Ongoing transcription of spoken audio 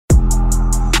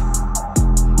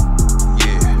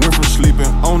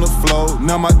flow.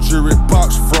 Now my jewelry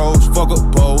box froze. Fuck a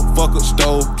bowl, fuck a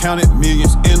stove. Counted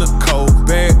millions in a cold.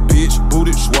 Bad bitch,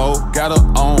 booted swole. Got her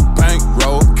on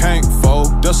bankroll. Can't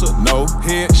fold, that's a no.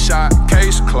 Headshot,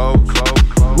 case closed.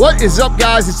 What is up,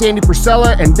 guys? It's Andy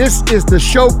Priscilla, and this is the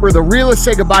show for the realists.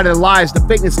 Say goodbye to the lies, the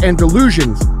fakeness, and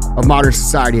delusions of modern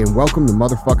society, and welcome to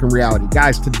motherfucking reality.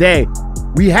 Guys, today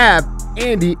we have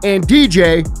Andy and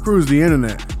DJ. Cruise the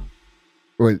internet.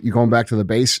 Wait, you going back to the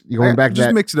base? You going back to just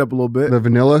that? Mix it up a little bit. The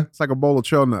vanilla? It's like a bowl of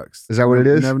trail nuts. Is that what it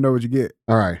is? You never know what you get.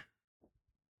 All right.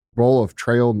 Bowl of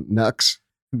trail nuts.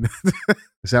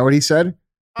 Is that what he said?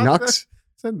 Nuts?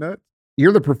 Said nuts.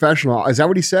 You're the professional. Is that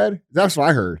what he said? That's what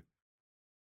I heard.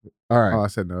 All right. Oh, I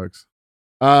said nugs.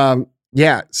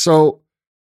 Yeah. So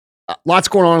lots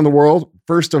going on in the world.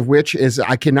 First of which is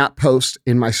I cannot post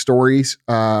in my stories.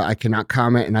 I cannot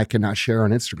comment and I cannot share on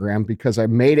Instagram because I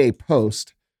made a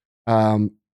post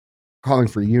calling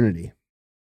for unity.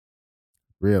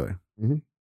 Really? Mm-hmm.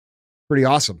 Pretty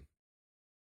awesome.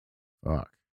 Fuck.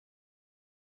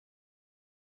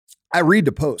 I read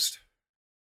the post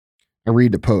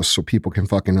so people can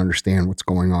fucking understand what's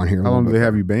going on here. How long do they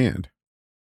have you banned?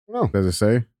 No. Does it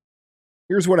say?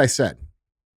 Here's what I said.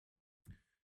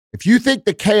 If you think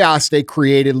the chaos they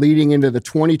created leading into the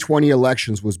 2020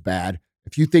 elections was bad,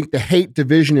 if you think the hate,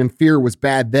 division, and fear was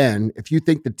bad then, if you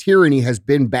think the tyranny has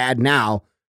been bad now,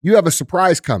 you have a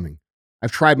surprise coming.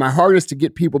 I've tried my hardest to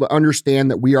get people to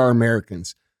understand that we are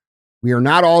Americans. We are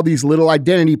not all these little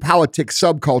identity politics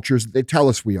subcultures that they tell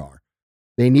us we are.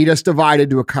 They need us divided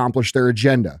to accomplish their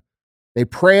agenda. They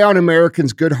prey on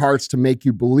Americans' good hearts to make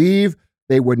you believe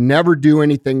they would never do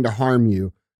anything to harm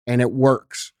you, and it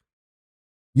works.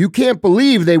 You can't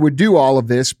believe they would do all of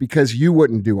this because you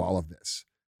wouldn't do all of this.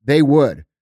 They would,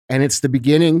 and it's the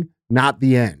beginning, not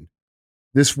the end.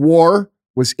 This war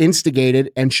was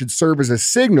instigated and should serve as a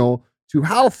signal to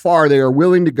how far they are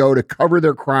willing to go to cover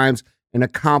their crimes and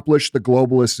accomplish the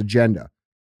globalist agenda.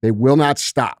 They will not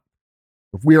stop.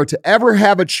 If we are to ever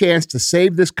have a chance to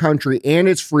save this country and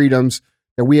its freedoms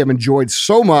that we have enjoyed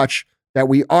so much that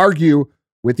we argue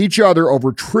with each other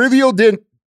over trivial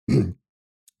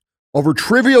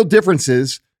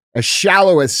differences as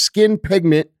shallow as skin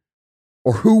pigment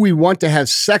or who we want to have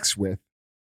sex with,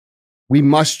 we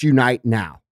must unite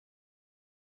now.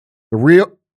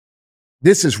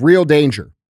 This is real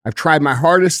danger. I've tried my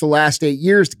hardest the last 8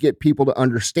 years to get people to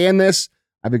understand this.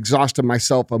 I've exhausted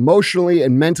myself emotionally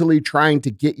and mentally trying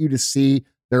to get you to see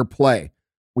their play.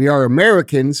 We are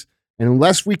Americans, and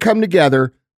unless we come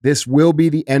together, this will be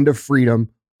the end of freedom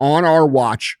on our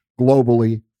watch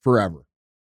globally forever.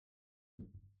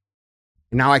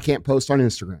 And now I can't post on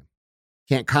Instagram.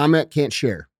 Can't comment, can't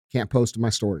share, can't post in my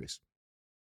stories.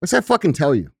 What's that fucking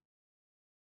tell you?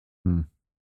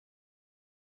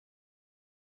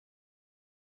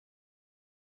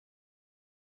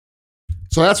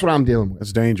 So that's what I'm dealing with.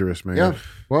 That's dangerous, man. Yeah,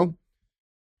 well.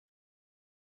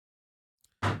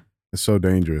 It's so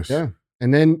dangerous. Yeah.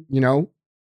 And then,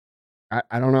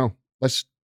 I don't know. It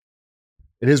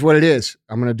is what it is.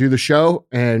 I'm going to do the show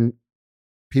and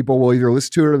people will either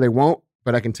listen to it or they won't.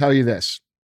 But I can tell you this.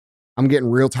 I'm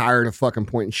getting real tired of fucking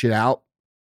pointing shit out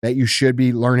that you should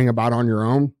be learning about on your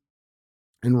own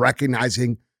and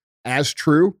recognizing as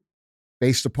true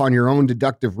based upon your own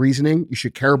deductive reasoning. You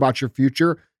should care about your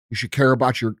future. You should care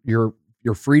about your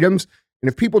freedoms. And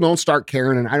if people don't start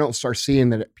caring and I don't start seeing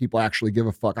that people actually give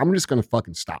a fuck, I'm just going to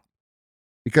fucking stop.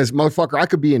 Because motherfucker, I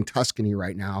could be in Tuscany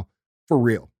right now for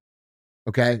real.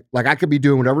 Okay? Like I could be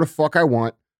doing whatever the fuck I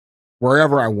want,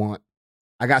 wherever I want.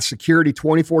 I got security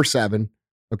 24/7.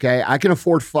 Okay? I can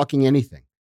afford fucking anything.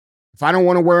 If I don't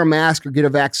want to wear a mask or get a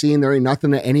vaccine, there ain't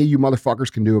nothing that any of you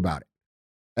motherfuckers can do about it.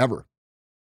 Ever.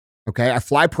 Okay? I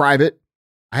fly private.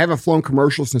 I haven't flown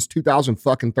commercial since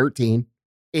 2013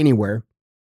 anywhere.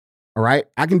 All right?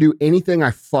 I can do anything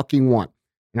I fucking want.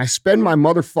 And I spend my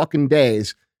motherfucking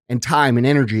days and time and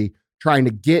energy trying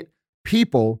to get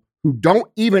people who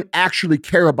don't even actually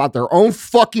care about their own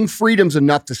fucking freedoms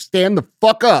enough to stand the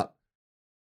fuck up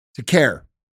to care.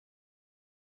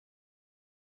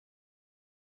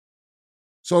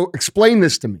 So explain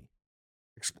this to me.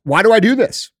 Why do I do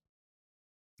this?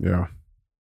 Yeah.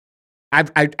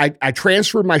 I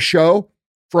transferred my show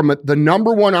from the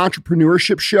number one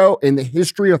entrepreneurship show in the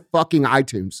history of fucking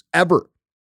iTunes ever.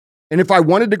 And if I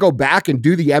wanted to go back and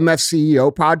do the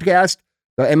MFCEO podcast,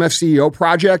 the MFCEO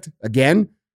project again,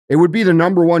 it would be the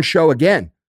number one show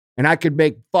again. And I could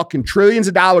make fucking trillions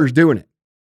of dollars doing it.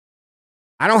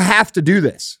 I don't have to do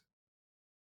this.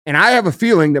 And I have a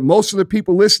feeling that most of the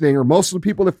people listening or most of the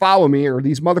people that follow me or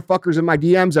these motherfuckers in my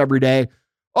DMs every day,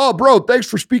 oh, bro, thanks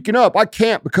for speaking up. I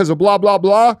can't because of blah, blah,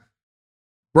 blah.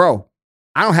 Bro,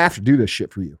 I don't have to do this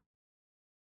shit for you.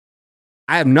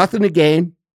 I have nothing to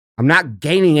gain. I'm not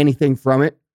gaining anything from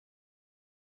it.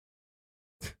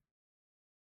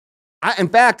 In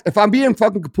fact, if I'm being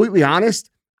fucking completely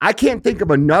honest, I can't think of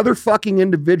another fucking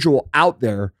individual out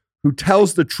there who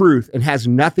tells the truth and has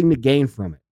nothing to gain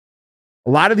from it.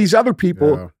 A lot of these other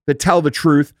people that tell the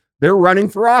truth, they're running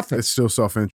for office. It's still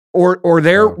self-interest. Or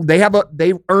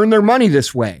they earn their money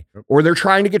this way, or they're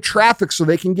trying to get traffic so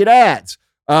they can get ads.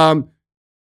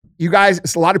 You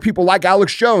guys, a lot of people like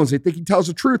Alex Jones. They think he tells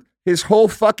the truth. His whole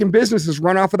fucking business is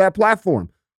run off of that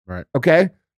platform. Right. Okay.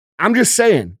 I'm just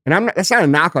saying, and that's not a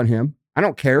knock on him. I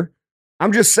don't care.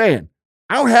 I'm just saying,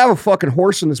 I don't have a fucking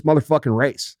horse in this motherfucking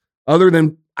race other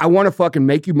than I want to fucking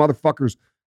make you motherfuckers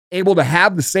able to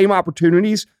have the same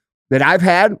opportunities that I've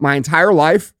had my entire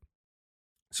life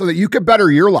so that you could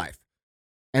better your life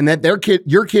and that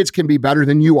your kids can be better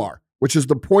than you are, which is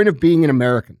the point of being an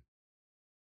American.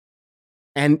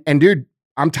 And dude,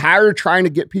 I'm tired of trying to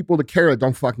get people to care that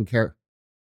don't fucking care.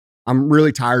 I'm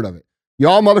really tired of it.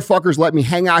 Y'all motherfuckers let me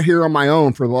hang out here on my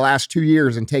own for the last 2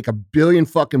 years and take 1 billion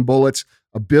fucking bullets,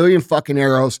 1 billion fucking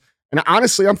arrows. And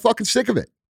honestly, I'm fucking sick of it.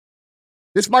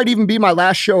 This might even be my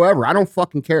last show ever. I don't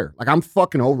fucking care. Like, I'm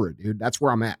fucking over it, dude. That's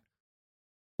where I'm at.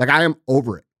 Like, I am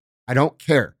over it. I don't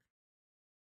care.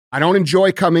 I don't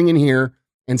enjoy coming in here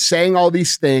and saying all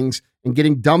these things and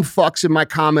getting dumb fucks in my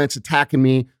comments attacking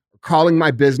me, calling my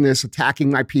business,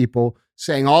 attacking my people,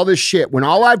 saying all this shit when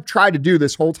all I've tried to do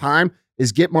this whole time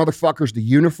is get motherfuckers to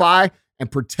unify and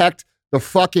protect the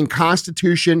fucking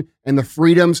Constitution and the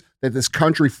freedoms that this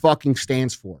country fucking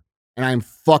stands for. And I'm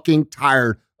fucking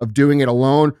tired of doing it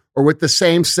alone or with the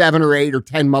same 7 or 8 or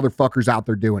 10 motherfuckers out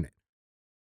there doing it.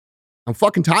 I'm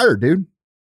fucking tired, dude.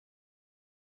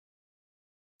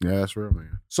 Yeah, that's real,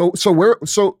 man. So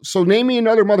name me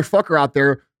another motherfucker out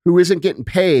there who isn't getting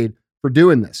paid for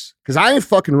doing this. Because I ain't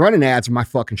fucking running ads on my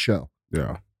fucking show.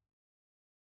 Yeah.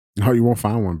 No, you won't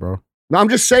find one, bro. No, I'm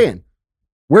just saying.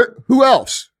 Who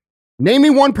else? Name me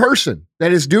one person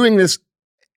that is doing this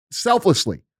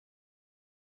selflessly.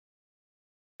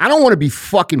 I don't want to be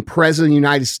fucking president of the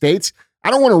United States.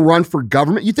 I don't want to run for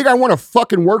government. You think I want to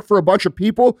fucking work for a bunch of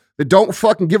people that don't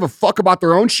fucking give a fuck about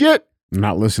their own shit? I'm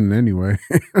not listening anyway.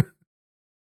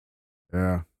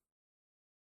 Yeah.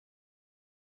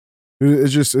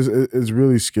 It's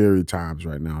really scary times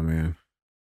right now, man.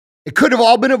 It could have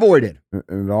all been avoided.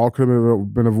 And it all could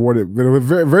have been avoided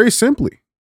very, very simply.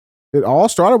 It all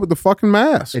started with the fucking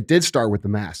mask. It did start with the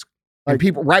mask. Like,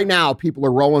 people right now, people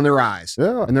are rolling their eyes.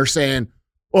 Yeah. And they're saying,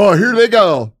 oh, here they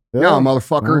go. Yeah. No,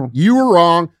 motherfucker, you were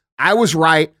wrong. I was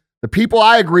right. The people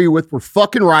I agree with were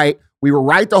fucking right. We were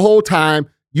right the whole time.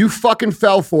 You fucking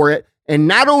fell for it. And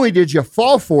not only did you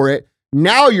fall for it,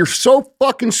 now you're so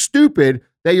fucking stupid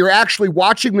that you're actually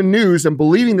watching the news and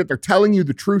believing that they're telling you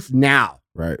the truth now.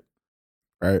 Right.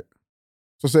 Right.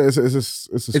 So it's a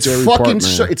scary fucking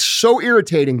part, man. It's so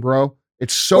irritating, bro.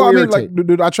 It's so irritating. Like,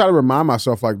 dude, I try to remind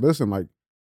myself, like, listen, like,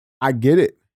 I get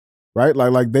it, right?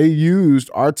 Like they used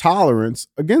our tolerance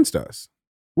against us.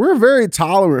 We're a very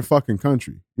tolerant fucking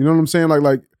country. You know what I'm saying?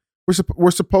 Like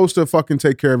we're supposed to fucking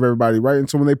take care of everybody, right? And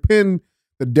so when they pin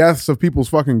the deaths of people's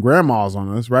fucking grandmas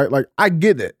on us, right? Like, I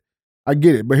get it.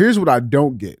 But here's what I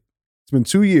don't get. It's been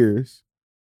 2 years.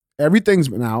 Everything's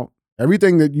been out.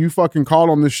 Everything that you fucking called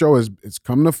on this show it's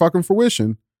come to fucking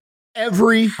fruition.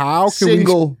 Every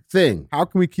single thing. How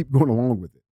can we keep going along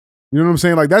with it? You know what I'm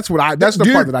saying? Like, that's the part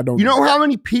that I don't get. You know how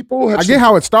many people I get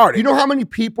how it started. You know how many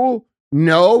people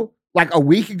know, like a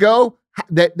week ago,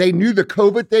 that they knew the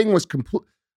COVID thing was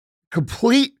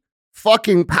complete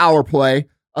fucking power play,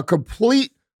 a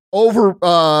complete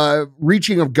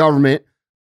overreaching of government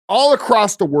all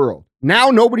across the world. Now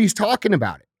nobody's talking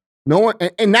about it. No one,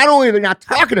 and not only are they not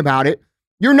talking about it,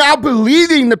 you're now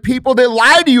believing the people that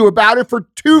lied to you about it for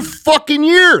 2 fucking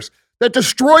years, that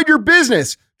destroyed your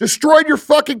business, destroyed your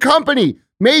fucking company,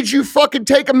 made you fucking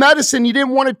take a medicine you didn't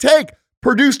want to take,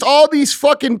 produced all these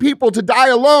fucking people to die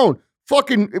alone,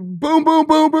 fucking boom, boom,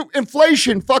 boom, boom,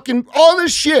 inflation, fucking all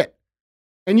this shit.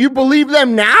 And you believe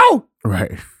them now?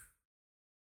 Right.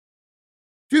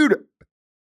 Dude.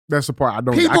 That's the part I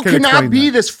don't. People cannot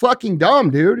be this fucking dumb,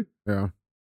 dude. Yeah.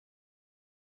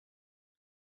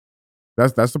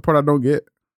 That's the part I don't get.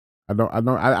 I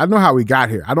know how we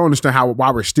got here. I don't understand why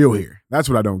we're still here. That's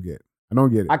what I don't get. I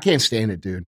don't get it. I can't stand it,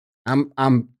 dude. I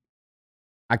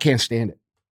can't stand it.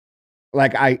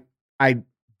 Like, I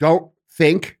don't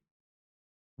think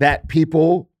that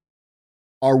people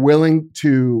are willing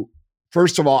to,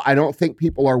 first of all, I don't think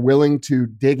people are willing to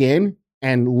dig in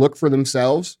and look for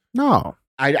themselves. No.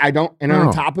 I don't. And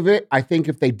on top of it, I think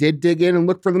if they did dig in and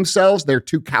look for themselves, they're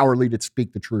too cowardly to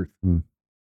speak the truth.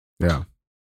 Yeah.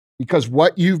 Because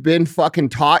what you've been fucking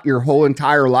taught your whole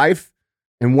entire life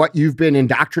and what you've been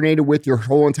indoctrinated with your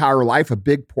whole entire life, a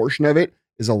big portion of it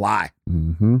is a lie.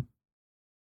 Mm-hmm.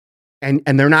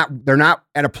 And they're not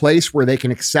at a place where they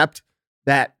can accept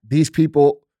that these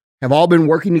people have all been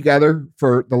working together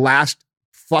for the last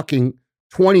fucking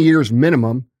 20 years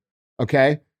minimum.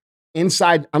 Okay.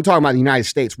 Inside, I'm talking about the United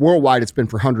States. Worldwide, it's been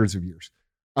for hundreds of years.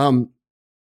 And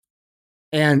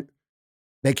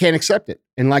they can't accept it.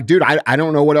 And like, dude, I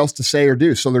don't know what else to say or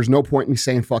do. So there's no point in me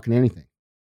saying fucking anything.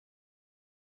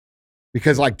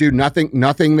 Because like, dude,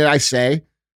 nothing that I say,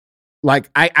 like,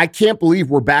 I can't believe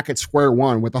we're back at square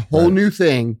one with a whole new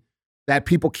thing that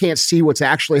people can't see what's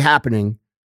actually happening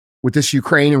with this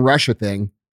Ukraine and Russia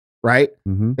thing, right?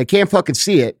 Mm-hmm. They can't fucking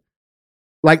see it.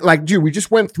 Like, dude, we just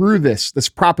went through this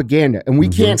propaganda, and we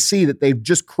can't see that they've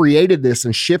just created this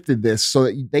and shifted this so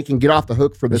that they can get off the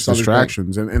hook for this other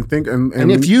distractions thing.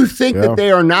 and if you think that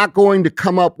they are not going to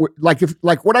come up with like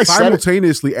what I said,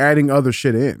 simultaneously adding other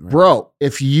shit in, right? Bro,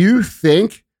 if you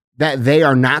think that they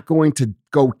are not going to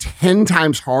go 10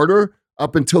 times harder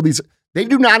up until they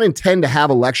do not intend to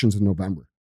have elections in November,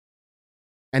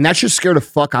 and that should scare the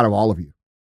fuck out of all of you.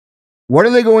 What are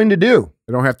they going to do?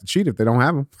 They don't have to cheat if they don't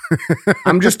have them.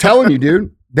 I'm just telling you,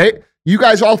 dude. You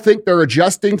guys all think they're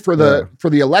adjusting for the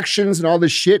elections and all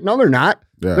this shit. No, they're not.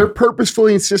 Yeah. They're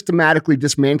purposefully and systematically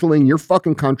dismantling your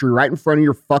fucking country right in front of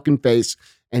your fucking face,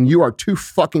 and you are too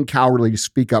fucking cowardly to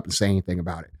speak up and say anything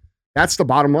about it. That's the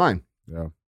bottom line. Yeah.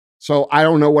 So I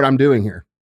don't know what I'm doing here.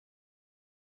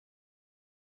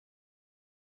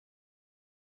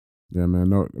 Yeah, man.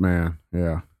 No, man.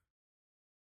 Yeah.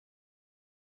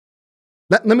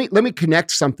 Let me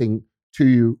connect something to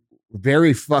you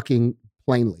very fucking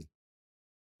plainly.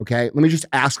 Okay? Let me just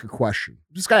ask a question.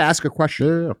 Just got to ask a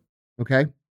question. Yeah. Okay?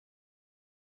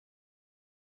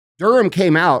 Durham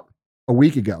came out a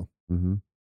week ago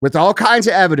with all kinds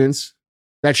of evidence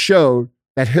that showed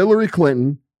that Hillary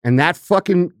Clinton and that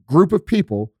fucking group of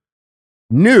people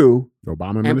knew the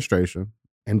Obama administration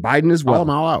and Biden as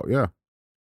well. All out, yeah.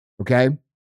 Okay?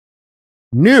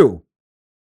 Knew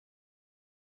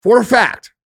for a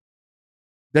fact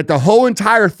that the whole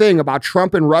entire thing about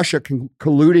Trump and Russia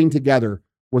colluding together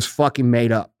was fucking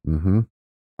made up. Mm-hmm.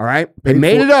 All right? They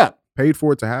made it up. Paid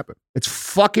for it to happen. It's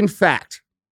fucking fact.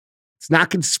 It's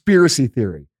not conspiracy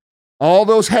theory. All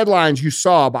those headlines you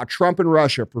saw about Trump and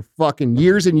Russia for fucking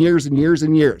years and years and years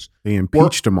and years. They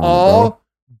impeached them all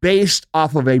based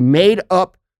off of a made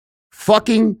up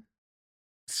fucking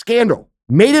scandal.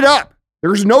 Made it up.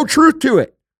 There's no truth to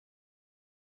it.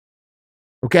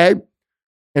 Okay?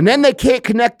 And then they can't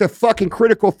connect the fucking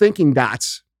critical thinking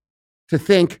dots to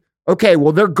think, okay,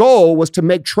 well, their goal was to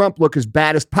make Trump look as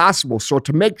bad as possible. So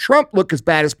to make Trump look as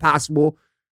bad as possible,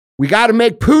 we got to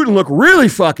make Putin look really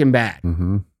fucking bad.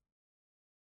 Mm-hmm.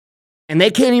 And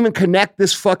they can't even connect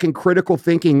this fucking critical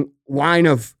thinking line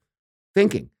of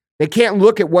thinking. They can't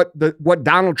look at what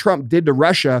Donald Trump did to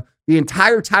Russia the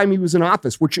entire time he was in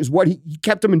office, which is what he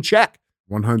kept them in check.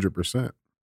 100%.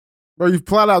 Well, you've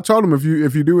flat out told them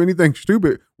if you do anything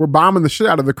stupid, we're bombing the shit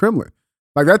out of the Kremlin.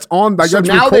 Like that's on. Like so that's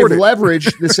now recorded. They've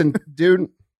leveraged this. And dude,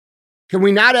 can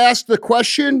we not ask the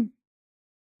question?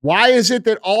 Why is it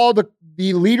that all the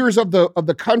leaders of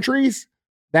the countries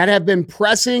that have been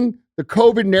pressing the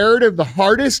COVID narrative the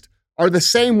hardest are the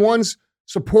same ones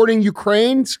supporting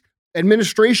Ukraine's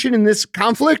administration in this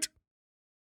conflict?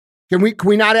 Can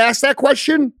we not ask that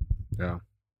question? Yeah.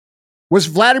 Was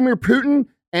Vladimir Putin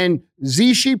and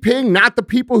Xi Jinping not the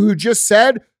people who just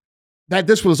said that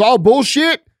this was all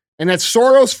bullshit and that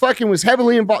Soros fucking was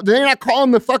heavily involved? Did they not call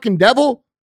him the fucking devil?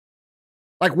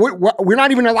 Like, we're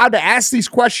not even allowed to ask these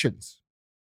questions.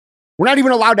 We're not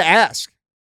even allowed to ask.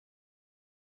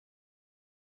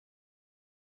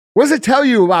 What does it tell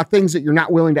you about things that you're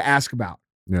not willing to ask about?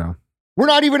 Yeah. We're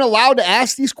not even allowed to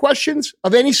ask these questions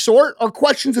of any sort or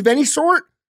questions of any sort.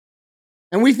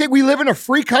 And we think we live in a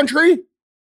free country?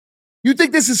 You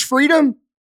think this is freedom?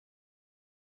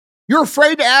 You're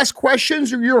afraid to ask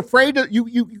questions, or you're afraid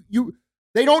to,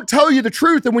 they don't tell you the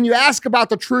truth. And when you ask about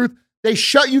the truth, they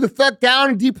shut you the fuck down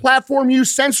and deplatform you,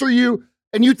 censor you,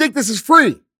 and you think this is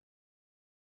free.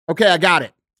 Okay, I got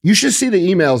it. You should see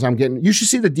the emails I'm getting. You should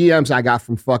see the DMs I got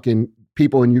from fucking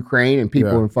people in Ukraine and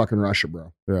people in fucking Russia,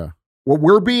 bro. Yeah. What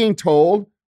we're being told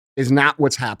is not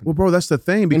what's happening. Well, bro, that's the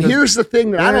thing. Because, and here's the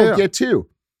thing that I don't get too.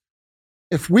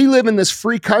 If we live in this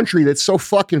free country that's so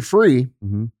fucking free,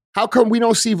 how come we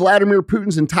don't see Vladimir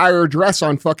Putin's entire address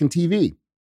on fucking TV?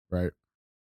 Right.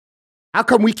 How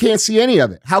come we can't see any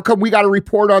of it? How come we got to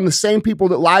report on the same people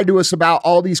that lied to us about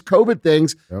all these COVID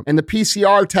things and the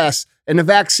PCR tests and the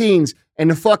vaccines and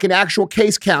the fucking actual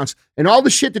case counts and all the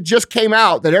shit that just came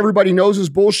out that everybody knows is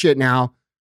bullshit now,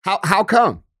 how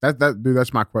come? Dude,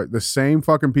 that's my question. The same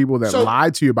fucking people that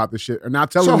lied to you about this shit are now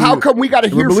telling you. So how come we got to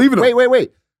hear?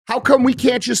 Wait. How come we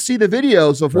can't just see the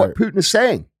videos of what Putin is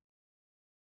saying?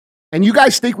 And you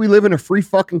guys think we live in a free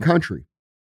fucking country?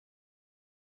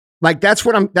 Like that's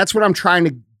what I'm trying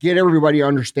to get everybody to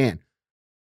understand.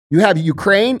 You have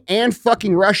Ukraine and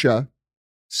fucking Russia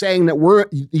saying that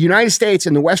the United States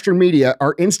and the Western media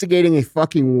are instigating a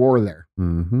fucking war there.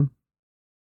 Mm-hmm.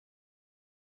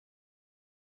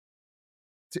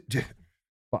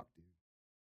 Fuck.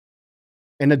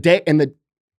 And the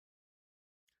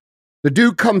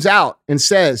dude comes out and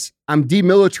says, I'm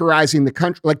demilitarizing the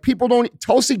country. Like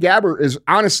Tulsi Gabbard is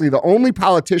honestly the only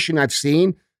politician I've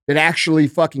seen that actually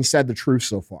fucking said the truth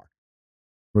so far.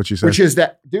 What she said? Which is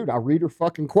that, dude, I'll read her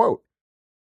fucking quote.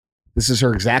 This is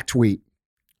her exact tweet.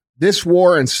 This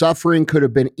war and suffering could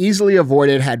have been easily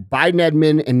avoided had Biden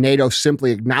admin and NATO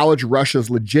simply acknowledged Russia's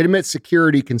legitimate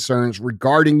security concerns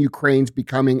regarding Ukraine's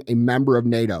becoming a member of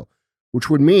NATO, which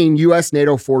would mean U.S.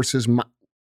 NATO forces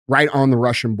right on the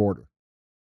Russian border.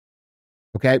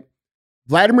 Okay?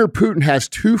 Vladimir Putin has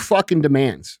 2 fucking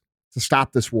demands to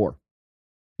stop this war.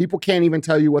 People can't even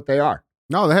tell you what they are.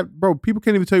 No, bro, people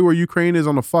can't even tell you where Ukraine is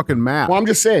on the fucking map. Well, I'm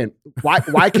just saying, why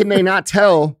can they not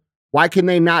tell? Why can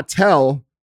they not tell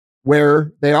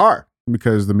where they are?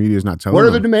 Because the media is not telling What are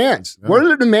them. the demands? Yeah. What are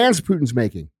the demands Putin's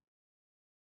making?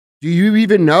 Do you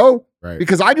even know? Right.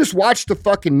 Because I just watched the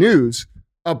fucking news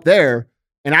up there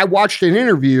and I watched an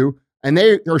interview and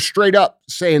they are straight up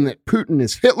saying that Putin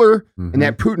is Hitler and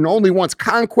that Putin only wants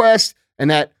conquest and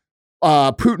that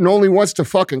Putin only wants to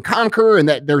fucking conquer and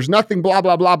that there's nothing blah,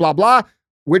 blah, blah, blah, blah,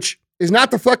 which is not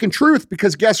the fucking truth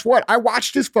because guess what? I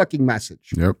watched his fucking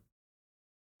message. Yep.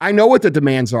 I know what the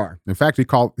demands are. In fact, he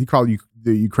called the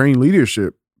Ukraine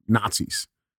leadership Nazis.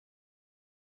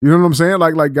 You know what I'm saying?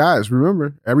 Like guys,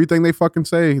 remember, everything they fucking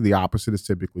say, the opposite is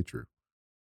typically true.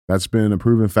 That's been a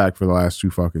proven fact for the last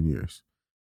 2 fucking years.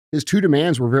 His 2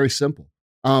 demands were very simple.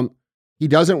 He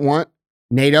doesn't want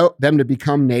them to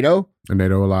become NATO. A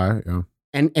NATO ally, yeah.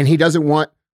 And he doesn't want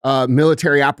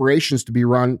military operations to be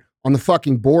run on the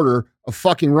fucking border of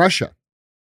fucking Russia.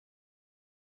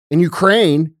 And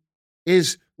Ukraine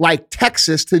is like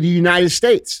Texas to the United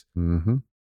States. Mm-hmm.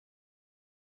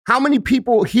 How many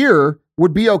people here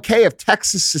would be okay if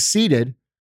Texas seceded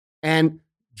and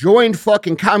joined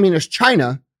fucking communist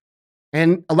China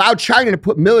and allowed China to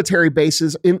put military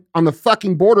bases on the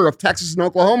fucking border of Texas and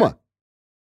Oklahoma?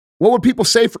 What would people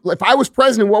say? If I was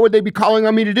president, what would they be calling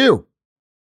on me to do?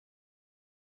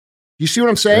 You see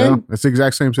what I'm saying? Yeah, it's the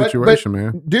exact same situation,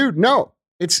 man. Dude, no,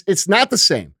 it's not the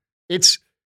same.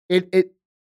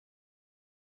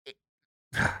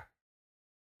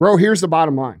 Bro, here's the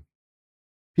bottom line.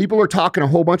 People are talking a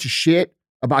whole bunch of shit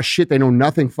about shit they know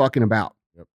nothing fucking about.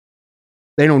 Yep.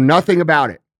 They know nothing about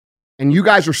it. And you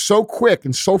guys are so quick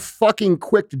and so fucking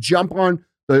quick to jump on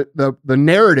the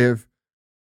narrative.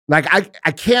 Like,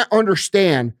 I can't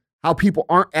understand how people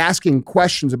aren't asking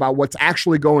questions about what's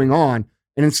actually going on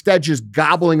and instead just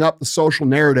gobbling up the social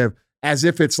narrative as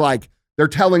if it's like they're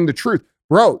telling the truth.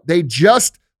 Bro, they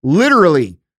just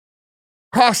literally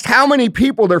cost how many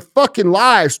people their fucking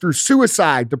lives through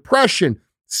suicide, depression,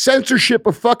 censorship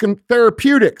of fucking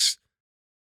therapeutics.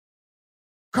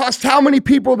 Cost how many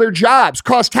people their jobs,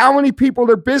 cost how many people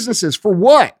their businesses, for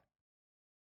what?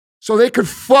 So they could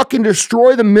fucking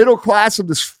destroy the middle class of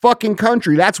this fucking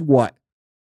country. That's what.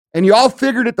 And you all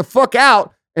figured it the fuck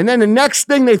out. And then the next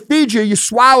thing they feed you, you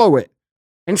swallow it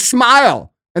and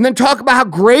smile and then talk about how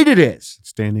great it is.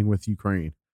 Standing with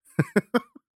Ukraine.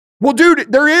 Well,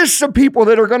 dude, there is some people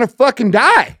that are going to fucking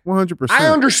die. 100%. I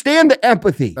understand the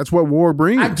empathy. That's what war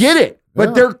brings. I get it.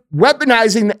 But they're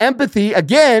weaponizing the empathy,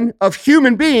 again, of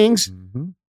human beings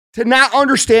to not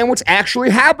understand what's actually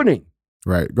happening.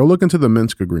 Right. Go look into the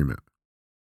Minsk agreement.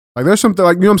 Like there's something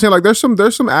like, you know what I'm saying? Like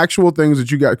there's some actual things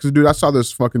that you got. Cause dude, I saw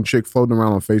this fucking chick floating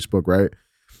around on Facebook, right?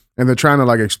 And they're trying to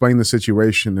like explain the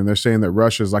situation. And they're saying that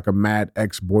Russia's like a mad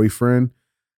ex-boyfriend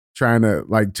trying to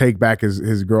like take back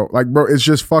his girl. Like, bro, it's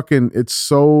just fucking, it's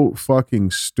so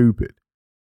fucking stupid.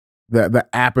 The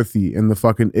apathy and the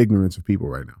fucking ignorance of people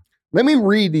right now. Let me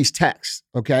read these texts,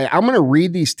 okay? I'm going to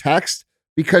read these texts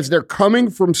because they're coming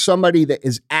from somebody that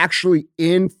is actually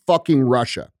in fucking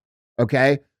Russia,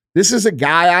 okay? This is a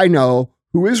guy I know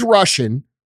who is Russian,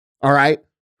 all right,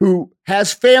 who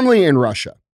has family in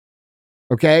Russia,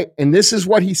 okay? And this is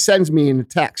what he sends me in the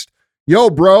text. Yo,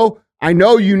 bro, I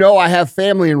know you know I have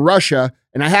family in Russia,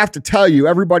 and I have to tell you,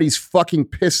 everybody's fucking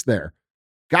pissed there.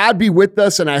 God be with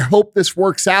us, and I hope this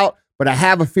works out, but I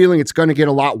have a feeling it's going to get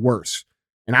a lot worse.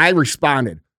 And I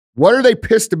responded, what are they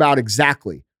pissed about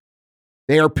exactly?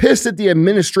 They are pissed at the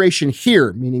administration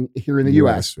here, meaning here in the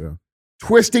US, yeah.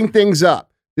 twisting things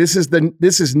up. This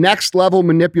is next level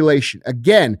manipulation.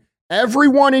 Again,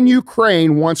 everyone in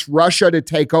Ukraine wants Russia to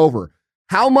take over.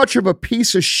 How much of a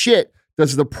piece of shit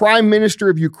does the prime minister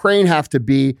of Ukraine have to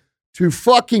be to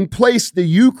fucking place the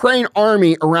Ukraine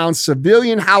army around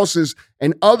civilian houses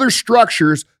and other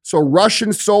structures so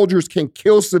Russian soldiers can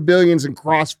kill civilians in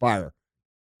crossfire?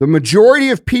 The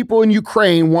majority of people in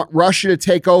Ukraine want Russia to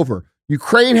take over.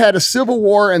 Ukraine had a civil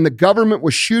war and the government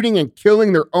was shooting and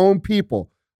killing their own people.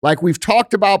 Like we've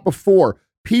talked about before,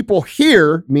 people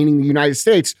here, meaning the United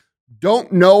States,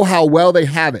 don't know how well they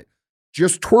have it.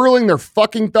 Just twirling their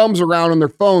fucking thumbs around on their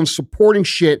phones, supporting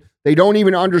shit they don't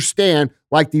even understand,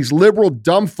 like these liberal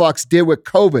dumb fucks did with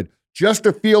COVID, just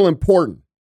to feel important.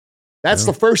 That's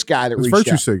the first guy that reached out.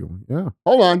 Virtue signaling, yeah.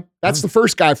 Hold on. That's the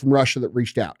first guy from Russia that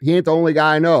reached out. He ain't the only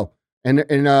guy I know. And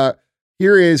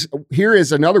here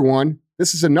is another one.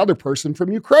 This is another person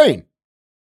from Ukraine.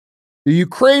 The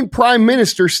Ukraine prime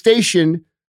minister stationed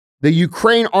the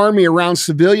Ukraine army around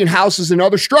civilian houses and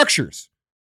other structures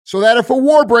so that if a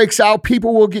war breaks out,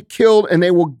 people will get killed and they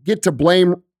will get to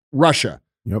blame Russia.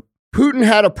 Yep. Putin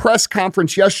had a press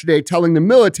conference yesterday telling the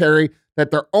military that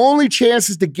their only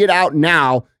chance is to get out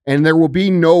now and there will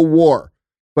be no war.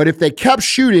 But if they kept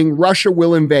shooting, Russia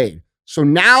will invade. So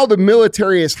now the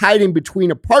military is hiding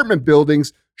between apartment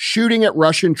buildings, shooting at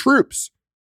Russian troops.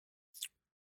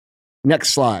 Next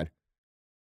slide.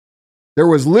 There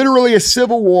was literally a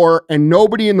civil war and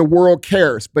nobody in the world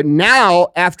cares. But now,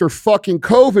 after fucking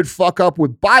COVID fuck up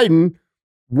with Biden,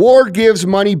 war gives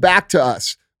money back to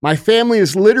us. My family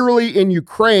is literally in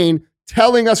Ukraine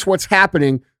telling us what's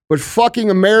happening, but fucking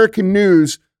American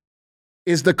news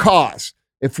is the cause.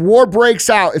 If war breaks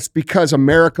out, it's because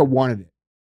America wanted it.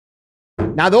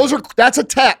 Now, that's a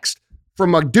text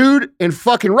from a dude in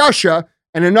fucking Russia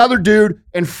and another dude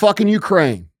in fucking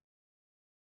Ukraine.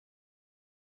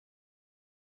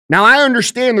 Now, I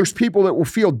understand there's people that will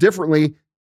feel differently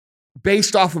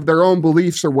based off of their own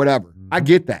beliefs or whatever. I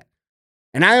get that.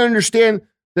 And I understand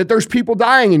that there's people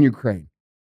dying in Ukraine.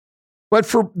 But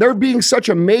for there being such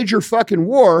a major fucking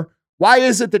war, why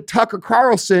is it that Tucker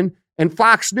Carlson and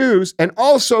Fox News and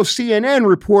also CNN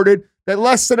reported that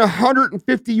less than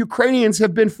 150 Ukrainians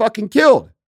have been fucking killed?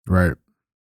 Right.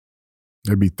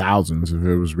 There'd be thousands if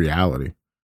it was reality.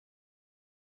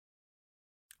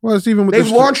 Well, it's even with they've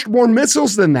launched more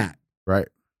missiles than that. Right.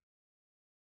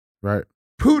 Right.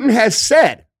 Putin has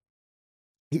said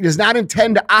he does not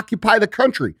intend to occupy the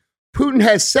country. Putin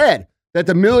has said that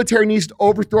the military needs to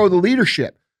overthrow the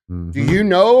leadership. Mm-hmm. Do you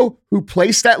know who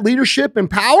placed that leadership in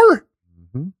power?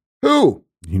 Mm-hmm. Who?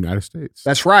 The United States.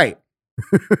 That's right.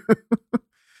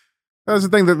 That's the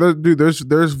thing that, dude,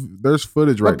 there's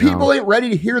footage right now. But people ain't ready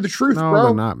to hear the truth, no, bro.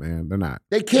 They're not, man. They're not.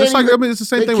 They can't. Just like, I mean, it's the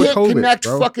same thing with COVID. They can't connect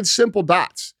bro. Fucking simple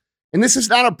dots. And this is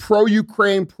not a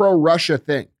pro-Ukraine, pro-Russia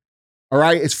thing. All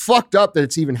right? It's fucked up that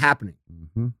it's even happening.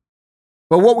 Mm-hmm.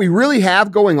 But what we really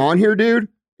have going on here, dude,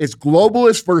 is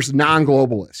globalists versus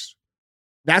non-globalists.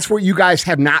 That's what you guys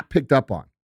have not picked up on.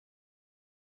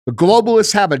 The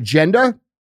globalists have agenda.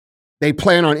 They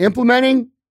plan on implementing.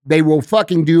 They will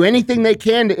fucking do anything they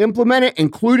can to implement it,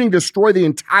 including destroy the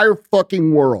entire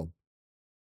fucking world.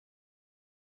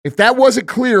 If that wasn't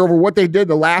clear over what they did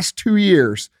the last 2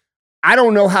 years, I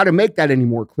don't know how to make that any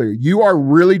more clear. You are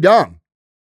really dumb.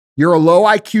 You're a low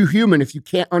IQ human if you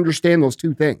can't understand those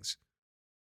two things.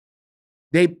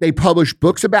 They publish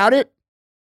books about it.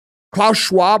 Klaus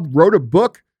Schwab wrote a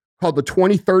book called The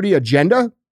 2030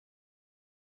 Agenda.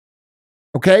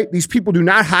 Okay? These people do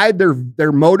not hide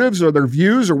their motives or their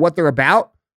views or what they're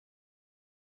about.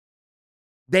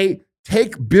 They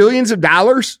take billions of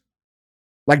dollars,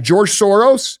 like George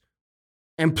Soros,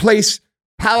 and place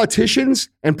politicians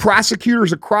and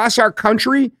prosecutors across our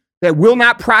country that will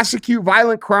not prosecute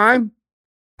violent crime.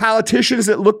 Politicians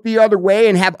that look the other way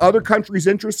and have other countries'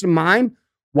 interests in mind.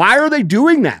 Why are they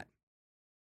doing that?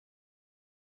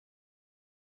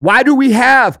 Why do we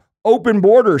have open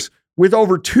borders with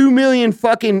over 2 million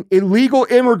fucking illegal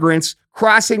immigrants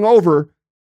crossing over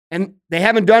and they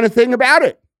haven't done a thing about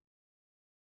it?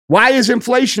 Why is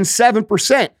inflation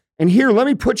 7%? And here, let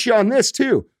me put you on this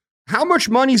too. How much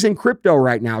money's in crypto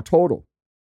right now total?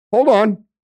 Hold on.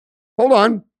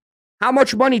 How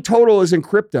much money total is in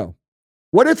crypto?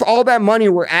 What if all that money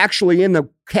were actually in the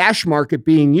cash market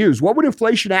being used? What would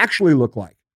inflation actually look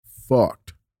like?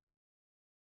 Fucked.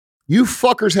 You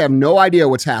fuckers have no idea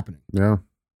what's happening. Yeah.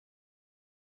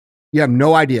 You have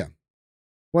no idea.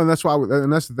 Well, that's why,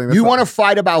 and that's the thing. You want to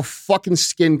fight about fucking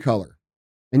skin color.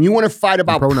 And you want to fight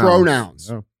about pronouns.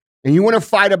 Yeah. And you want to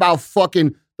fight about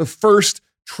fucking the first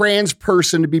trans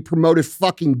person to be promoted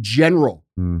fucking general.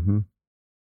 Mm-hmm.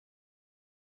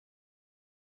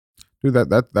 Dude,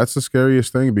 that's the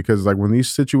scariest thing, because like when these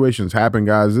situations happen,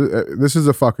 guys, this is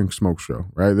a fucking smoke show,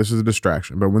 right? This is a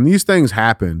distraction. But when these things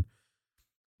happen,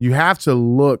 you have to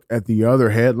look at the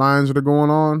other headlines that are going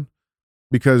on,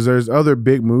 because there's other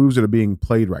big moves that are being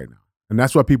played right now. And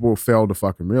that's what people fail to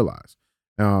fucking realize.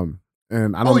 And I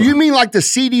don't know. You mean like the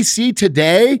CDC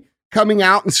today coming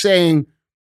out and saying,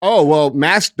 oh, well,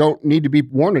 masks don't need to be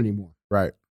worn anymore.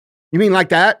 Right. You mean like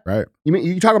that? Right.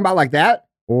 You talking about like that?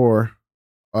 Or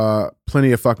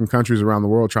plenty of fucking countries around the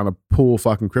world trying to pull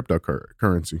fucking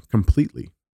cryptocurrency completely.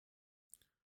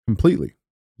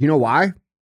 You know why?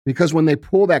 Because when they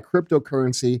pull that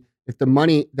cryptocurrency, if the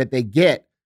money that they get,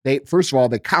 first of all,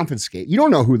 they confiscate. You don't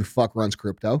know who the fuck runs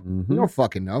crypto. Mm-hmm. You don't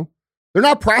fucking know. They're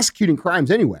not prosecuting crimes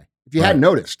anyway, if you hadn't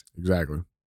noticed. Exactly.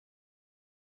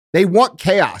 They want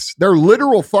chaos. Their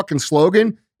literal fucking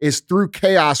slogan is through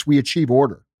chaos we achieve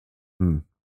order.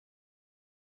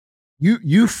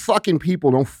 You fucking people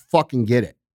don't fucking get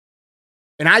it.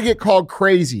 And I get called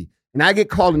crazy, and I get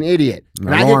called an idiot,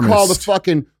 and I get called a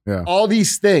fucking all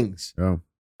these things. Yeah.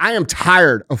 I am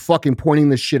tired of fucking pointing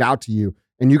this shit out to you,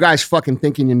 and you guys fucking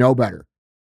thinking you know better.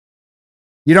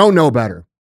 You don't know better.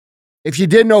 If you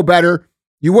did know better,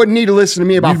 you wouldn't need to listen to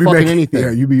me about fucking anything.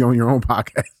 Yeah, you'd be on your own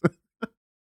podcast.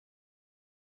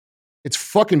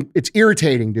 It's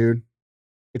irritating, dude.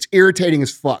 It's irritating as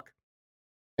fuck.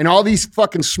 And all these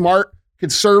fucking smart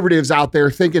conservatives out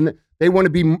there thinking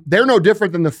that they're no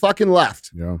different than the fucking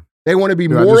left. Yeah. They want to be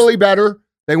morally better.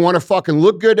 They want to fucking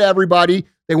look good to everybody.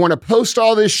 They want to post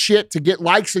all this shit to get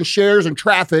likes and shares and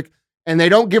traffic, and they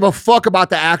don't give a fuck about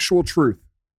the actual truth.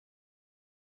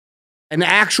 And the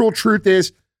actual truth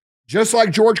is, just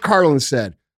like George Carlin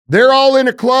said, they're all in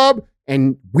a club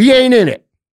and we ain't in it.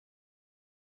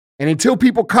 And until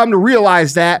people come to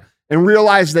realize that, and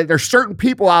realize that there's certain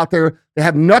people out there that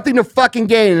have nothing to fucking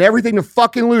gain and everything to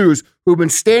fucking lose, who've been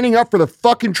standing up for the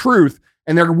fucking truth,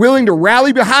 and they're willing to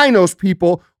rally behind those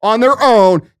people on their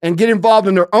own and get involved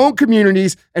in their own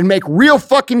communities and make real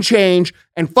fucking change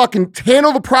and fucking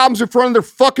handle the problems in front of their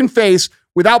fucking face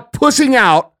without pussing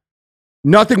out,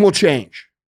 nothing will change.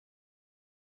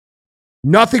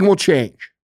 Nothing will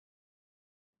change.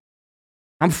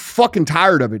 I'm fucking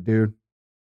tired of it, dude.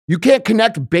 You can't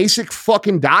connect basic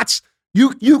fucking dots.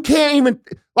 You can't even,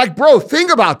 like, bro, think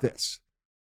about this.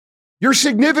 Your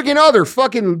significant other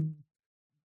fucking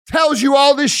tells you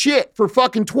all this shit for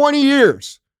fucking 20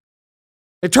 years.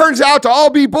 It turns out to all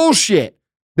be bullshit.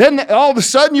 Then all of a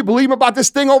sudden you believe about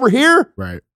this thing over here?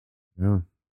 Right. Yeah.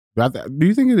 Do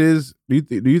you think it is? Do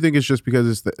you think it's just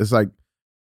because it's like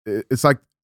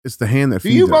it's the hand that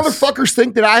feeds us? Do you motherfuckers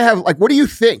think that I have, like, what do you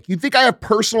think? You think I have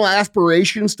personal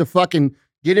aspirations to fucking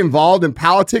get involved in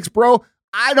politics, bro?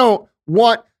 I don't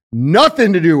want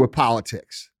nothing to do with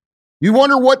politics. You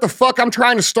wonder what the fuck I'm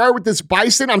trying to start with this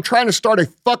bison? I'm trying to start a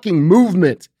fucking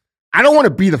movement. I don't want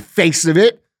to be the face of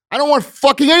it. I don't want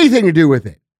fucking anything to do with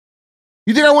it.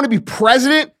 You think I want to be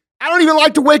president? I don't even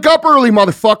like to wake up early,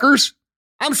 motherfuckers.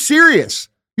 I'm serious.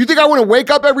 You think I want to wake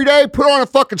up every day, put on a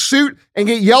fucking suit, and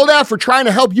get yelled at for trying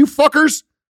to help you fuckers?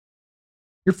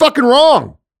 You're fucking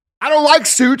wrong. I don't like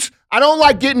suits. I don't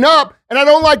like getting up, and I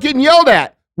don't like getting yelled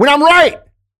at when I'm right.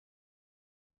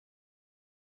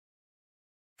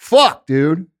 Fuck,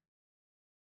 dude.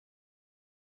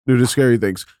 Dude, the scary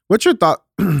things. What's your thought?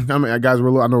 I mean, guys, I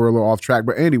know we're a little off track,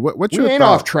 but Andy, what's your thought? We ain't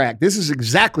off track. This is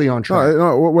exactly on track.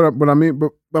 No, what I mean,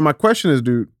 but my question is,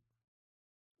 dude,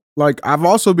 like, I've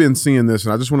also been seeing this,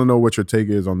 and I just want to know what your take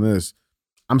is on this.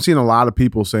 I'm seeing a lot of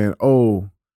people saying, oh,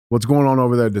 what's going on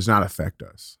over there does not affect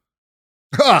us.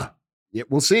 Yeah,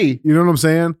 we'll see. You know what I'm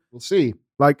saying? We'll see.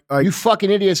 Like you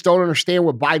fucking idiots don't understand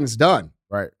what Biden's done.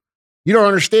 Right. You don't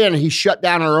understand that he shut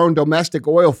down our own domestic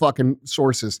oil fucking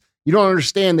sources. You don't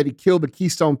understand that he killed the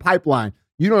Keystone Pipeline.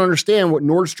 You don't understand what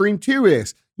Nord Stream 2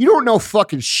 is. You don't know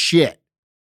fucking shit.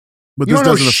 But you this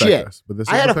don't doesn't know affect shit. us. But this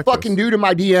I had a fucking dude in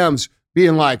my DMs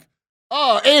being like,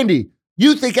 oh, Andy,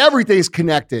 you think everything's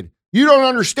connected. You don't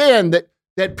understand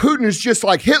that Putin is just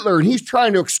like Hitler and he's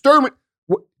trying to exterminate.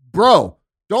 Bro,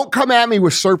 don't come at me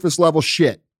with surface level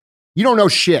shit. You don't know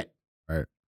shit. Right.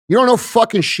 You don't know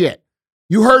fucking shit.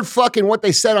 You heard fucking what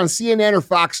they said on CNN or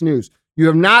Fox News. You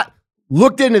have not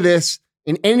looked into this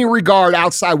in any regard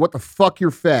outside what the fuck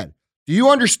you're fed. Do you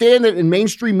understand that in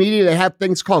mainstream media they have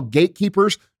things called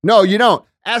gatekeepers? No, you don't.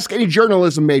 Ask any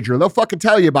journalism major. They'll fucking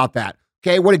tell you about that.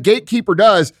 Okay, what a gatekeeper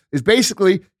does is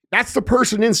basically that's the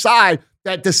person inside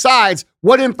that decides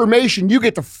what information you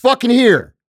get to fucking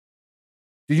hear.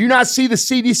 Did you not see the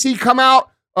CDC come out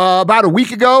about a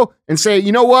week ago and say,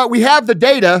 you know what? We have the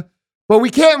data, but we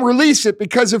can't release it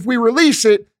because if we release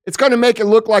it, it's going to make it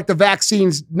look like the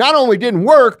vaccines not only didn't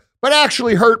work, but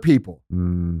actually hurt people.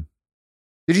 Mm.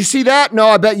 Did you see that? No,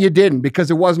 I bet you didn't because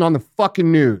it wasn't on the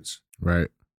fucking news. Right.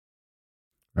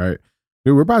 Right.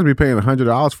 Dude, we're about to be paying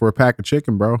 $100 for a pack of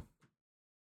chicken, bro.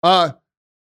 That's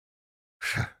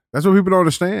what people don't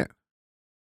understand.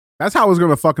 That's how it's going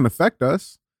to fucking affect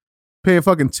us. Paying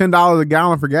fucking $10 a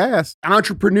gallon for gas.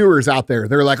 Entrepreneurs out there,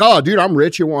 they're like, oh, dude, I'm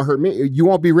rich. It won't hurt me. You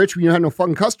won't be rich when you have no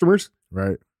fucking customers.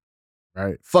 Right.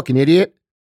 Right. Fucking idiot.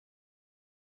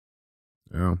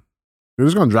 Yeah. They're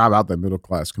just going to drive out that middle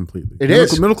class completely. It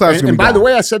is. Middle class. And by the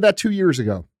way, I said that 2 years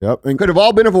ago. Yep. And could have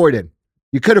all been avoided.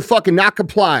 You could have fucking not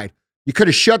complied. You could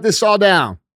have shut this all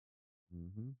down.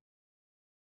 Mm-hmm.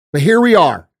 But here we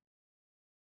are.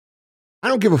 I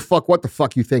don't give a fuck what the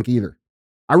fuck you think either.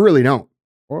 I really don't.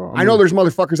 Well, I know there's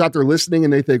motherfuckers out there listening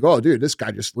and they think, oh, dude, this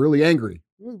guy just really angry.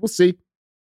 We'll see.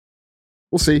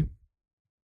 We'll see.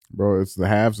 Bro, it's the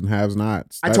haves and haves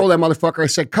nots. I told that motherfucker,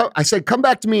 I said, come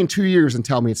back to me in 2 years and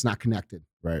tell me it's not connected.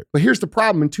 Right. But here's the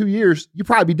problem. In 2 years, you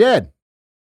probably be dead.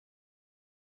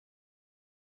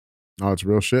 Oh, it's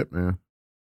real shit, man.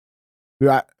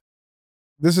 Dude,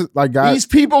 this is like, guys. These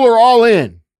people are all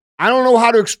in. I don't know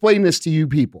how to explain this to you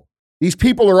people. These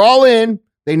people are all in.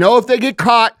 They know if they get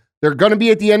caught, they're going to be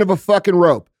at the end of a fucking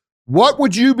rope. What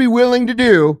would you be willing to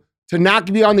do to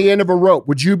not be on the end of a rope?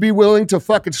 Would you be willing to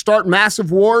fucking start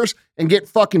massive wars and get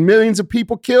fucking millions of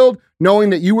people killed, knowing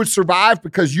that you would survive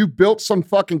because you built some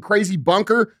fucking crazy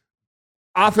bunker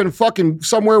off in fucking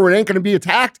somewhere where it ain't going to be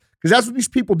attacked? Because that's what these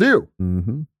people do.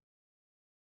 Mm-hmm.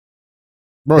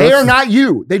 Bro, they are not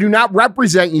you. They do not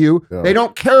represent you. Yeah. They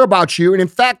don't care about you. And in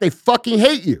fact, they fucking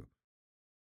hate you.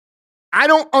 I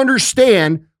don't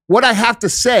understand what I have to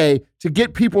say to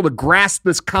get people to grasp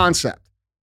this concept.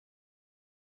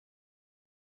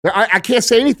 I can't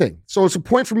say anything. So it's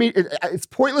it's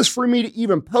pointless for me to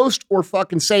even post or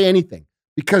fucking say anything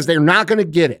because they're not going to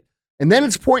get it. And then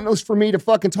it's pointless for me to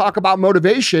fucking talk about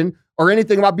motivation or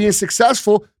anything about being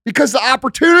successful because the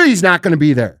opportunity is not going to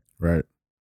be there. Right.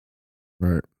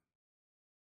 Right.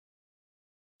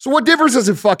 So what difference does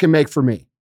it fucking make for me?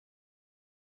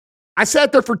 I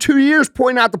sat there for 2 years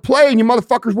pointing out the play and you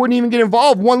motherfuckers wouldn't even get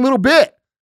involved one little bit.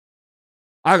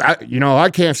 I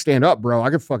can't stand up, bro.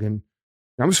 I'm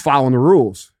just following the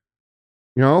rules.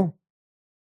 You know?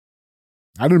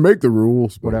 I didn't make the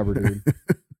rules. But. Whatever, dude.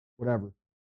 Whatever.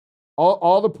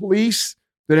 All the police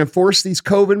that enforce these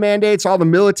COVID mandates, all the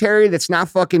military that's not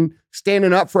fucking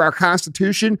standing up for our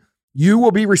Constitution, you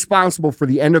will be responsible for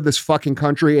the end of this fucking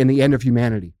country and the end of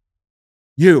humanity.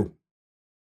 You.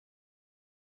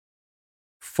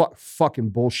 Fucking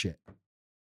bullshit.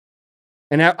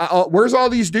 And where's all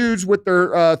these dudes with their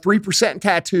 3%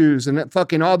 tattoos and that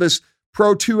fucking all this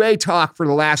Pro 2A talk for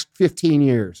the last 15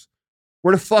 years?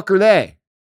 Where the fuck are they?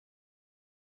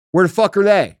 Where the fuck are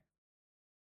they?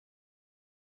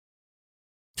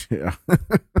 Yeah.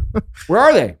 Where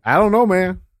are they? I don't know,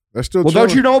 man. They're still Well, chilling.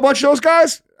 don't you know a bunch of those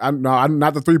guys? I'm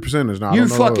not the 3%ers now. You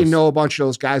fucking know a bunch of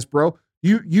those guys, bro.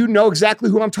 You know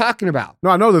exactly who I'm talking about. No,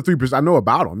 I know the 3%. I know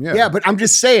about them, yeah. Yeah, but I'm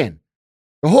just saying,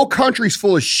 the whole country's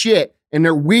full of shit, and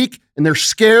they're weak, and they're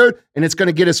scared, and it's going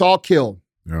to get us all killed.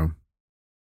 Yeah.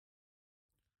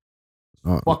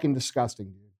 Fucking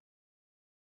disgusting, dude.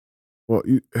 Well,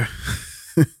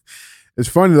 it's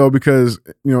funny, though, because,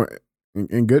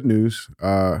 in good news,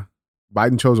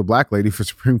 Biden chose a black lady for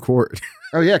Supreme Court.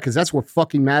 Oh, yeah, because that's what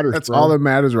fucking matters, That's bro. all that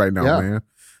matters right now, man.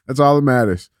 That's all that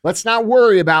matters. Let's not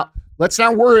worry about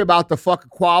the fucking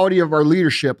quality of our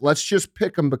leadership. Let's just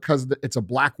pick them because it's a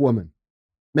black woman.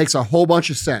 Makes a whole bunch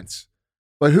of sense.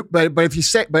 But if you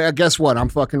say, but guess what? I'm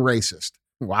fucking racist.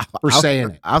 Wow. For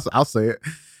saying it. I'll say it.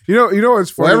 You know,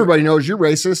 it's funny. Well, everybody knows you're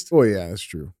racist. Oh, yeah, that's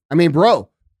true. I mean, bro,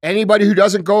 anybody who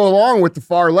doesn't go along with the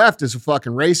far left is a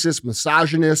fucking racist,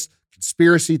 misogynist,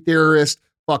 conspiracy theorist,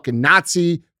 fucking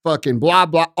Nazi, fucking blah,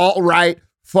 blah, alt-right,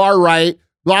 far right,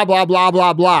 blah, blah, blah,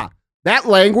 blah, blah. That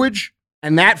language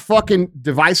and that fucking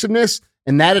divisiveness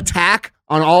and that attack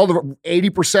on all the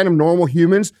 80% of normal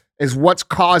humans is what's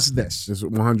caused this. It's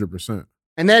 100%.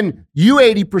 And then you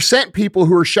 80% people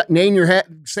who are naying your head,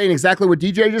 saying exactly what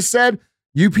DJ just said,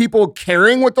 you people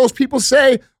caring what those people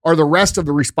say are the rest of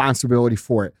the responsibility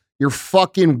for it. You're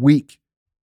fucking weak.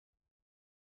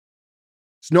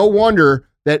 It's no wonder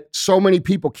that so many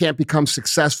people can't become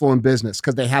successful in business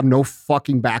because they have no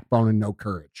fucking backbone and no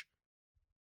courage.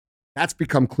 That's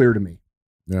become clear to me.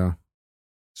 Yeah.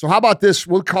 So how about this?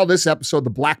 We'll call this episode the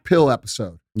Black Pill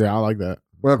episode. Yeah, I like that.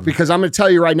 Well, because I'm going to tell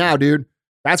you right now, dude,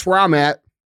 that's where I'm at.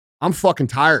 I'm fucking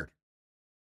tired.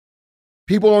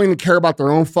 People don't even care about their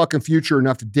own fucking future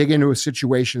enough to dig into a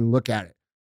situation and look at it.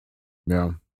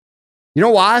 Yeah. You know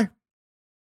why?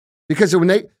 Because when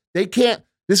they can't,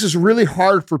 this is really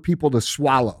hard for people to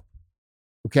swallow.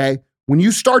 Okay? When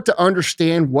you start to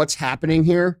understand what's happening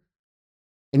here,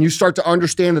 and you start to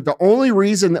understand that the only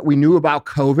reason that we knew about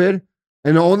COVID,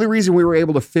 and the only reason we were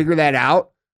able to figure that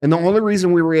out, and the only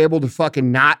reason we were able to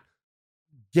fucking not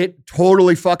get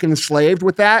totally fucking enslaved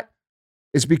with that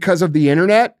is because of the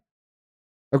internet.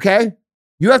 Okay?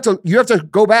 You have to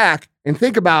go back and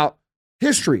think about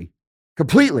history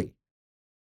completely.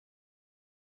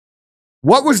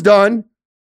 What was done?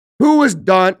 Who was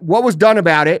done? What was done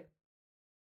about it?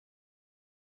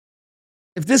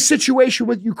 If this situation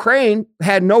with Ukraine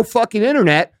had no fucking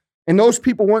internet and those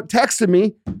people weren't texting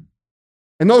me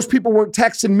and those people weren't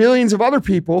texting millions of other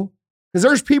people, because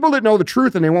there's people that know the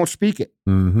truth and they won't speak it.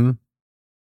 Mm-hmm.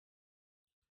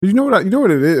 You know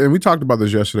what it is? And we talked about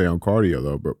this yesterday on cardio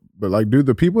though, but like, dude,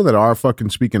 the people that are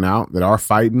fucking speaking out, that are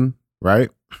fighting,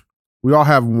 right? We all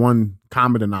have one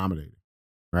common denominator,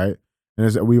 right? And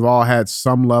it's that we've all had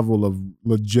some level of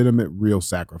legitimate real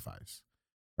sacrifice,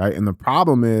 right? And the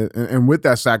problem is, and with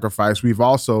that sacrifice, we've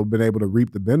also been able to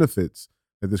reap the benefits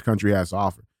that this country has to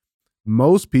offer.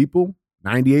 Most people,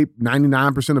 98,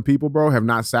 99% of people, bro, have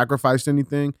not sacrificed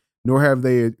anything, nor have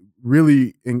they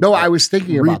really I was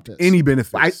thinking about this. Any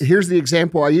benefits. Here's the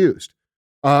example I used.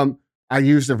 I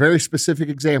used a very specific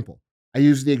example. I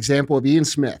used the example of Ian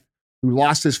Smith, who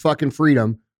lost his fucking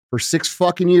freedom for 6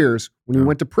 fucking years when he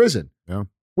went to prison. Yeah.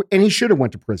 And he should have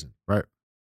went to prison. Right.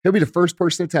 He'll be the first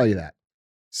person to tell you that.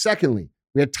 Secondly,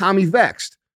 we had Tommy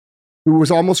Vext, who was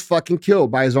almost fucking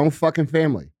killed by his own fucking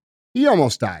family. He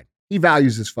almost died. He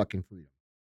values his fucking freedom.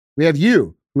 We have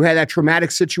you, who had that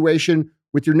traumatic situation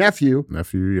with your nephew.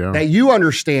 Yeah. That you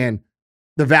understand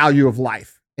the value of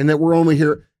life and that we're only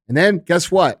here. And then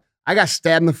guess what? I got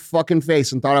stabbed in the fucking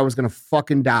face and thought I was going to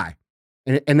fucking die.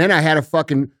 And then I had a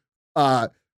fucking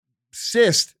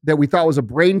cyst that we thought was a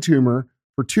brain tumor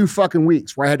for 2 fucking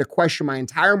weeks, where I had to question my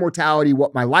entire mortality,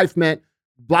 what my life meant,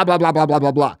 blah, blah, blah, blah, blah,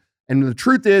 blah, blah. And the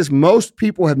truth is, most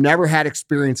people have never had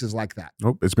experiences like that.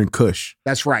 Nope, it's been cush.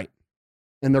 That's right.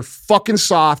 And they're fucking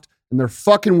soft, and they're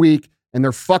fucking weak, and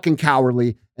they're fucking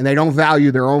cowardly, and they don't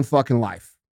value their own fucking life.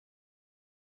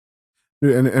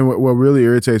 And what really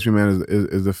irritates me, man,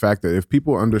 is the fact that if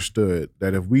people understood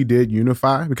that if we did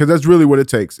unify, because that's really what it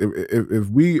takes, if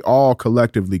we all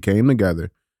collectively came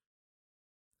together,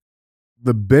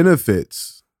 the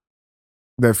benefits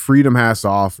that freedom has to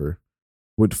offer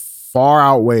would far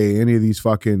outweigh any of these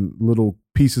fucking little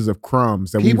pieces of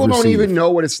crumbs that people we've don't received. even know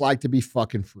what it's like to be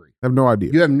fucking free. I have no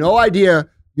idea. You have no idea.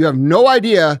 You have no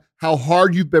idea how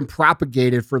hard you've been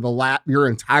propagated for your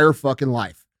entire fucking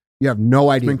life. You have no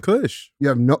idea. It's been cush. You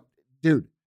have no, dude.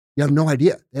 You have no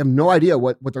idea. They have no idea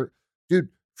what they're, dude.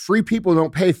 Free people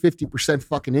don't pay 50%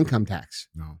 fucking income tax.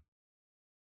 No.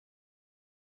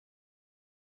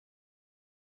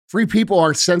 Free people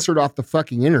aren't censored off the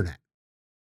fucking internet.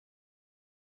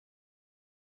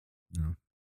 No.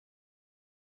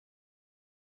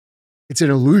 It's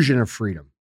an illusion of freedom.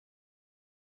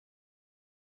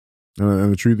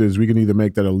 And the truth is, we can either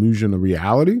make that illusion a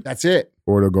reality. That's it.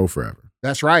 Or it'll go forever.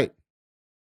 That's right.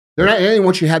 They're not anything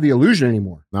once you have the illusion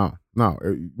anymore. No.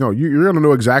 You're gonna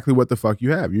know exactly what the fuck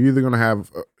you have. You're either gonna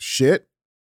have shit,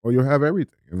 or you'll have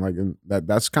everything. And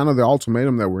that's kind of the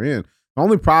ultimatum that we're in. The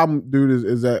only problem, dude,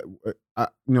 is that I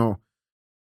don't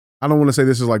want to say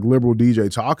this is like liberal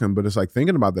DJ talking, but it's like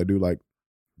thinking about that, dude. Like,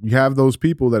 you have those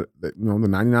people that the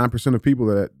 99% of people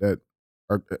that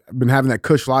are been having that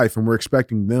cush life, and we're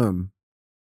expecting them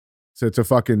to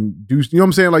fucking do. You know what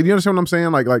I'm saying? Like, you understand what I'm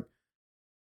saying? Like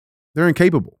they're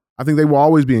incapable. I think they will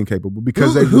always be incapable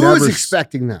because who is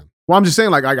expecting them? Well, I'm just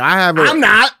saying, like I have. I'm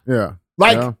not. Yeah.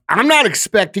 I'm not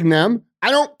expecting them.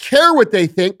 I don't care what they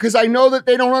think because I know that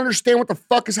they don't understand what the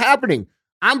fuck is happening.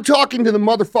 I'm talking to the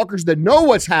motherfuckers that know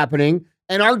what's happening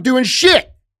and aren't doing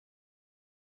shit.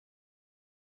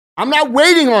 I'm not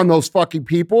waiting on those fucking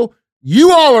people.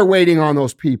 You all are waiting on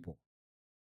those people.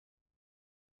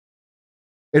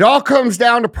 It all comes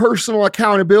down to personal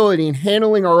accountability and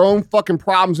handling our own fucking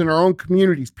problems in our own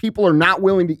communities. People are not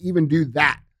willing to even do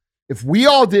that. If we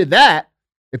all did that,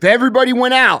 if everybody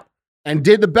went out and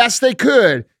did the best they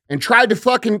could and tried to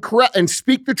fucking correct and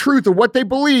speak the truth of what they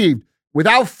believed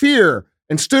without fear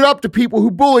and stood up to people who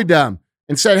bullied them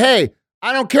and said, hey,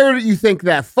 I don't care that you think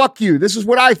that. Fuck you. This is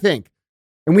what I think.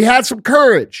 And we had some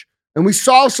courage and we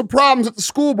solved some problems at the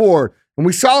school board and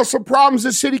we solved some problems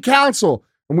at city council.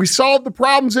 And we solved the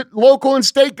problems at local and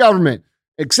state government,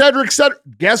 et cetera, et cetera.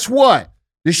 Guess what?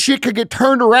 This shit could get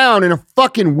turned around in a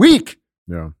fucking week.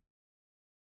 Yeah.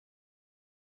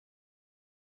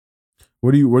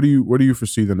 What do you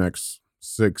foresee the next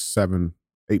 6, 7,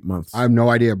 8 months? I have no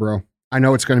idea, bro. I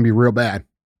know it's going to be real bad.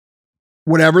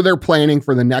 Whatever they're planning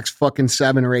for the next fucking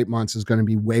 7 or 8 months is going to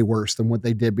be way worse than what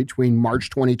they did between March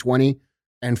 2020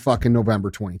 and fucking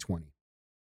November 2020.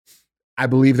 I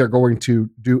believe they're going to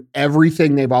do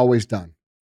everything they've always done.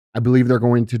 I believe they're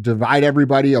going to divide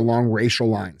everybody along racial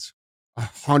lines.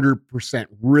 100%,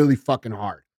 really fucking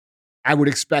hard. I would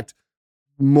expect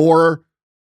more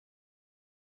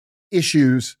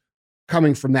issues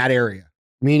coming from that area,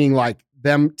 meaning like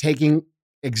them taking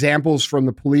examples from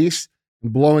the police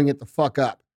and blowing it the fuck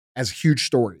up as huge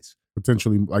stories.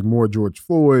 Potentially like more George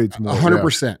Floyd's.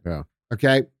 100%. Yeah.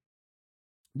 Okay.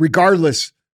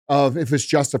 Regardless of if it's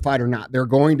justified or not, they're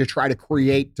going to try to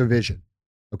create division.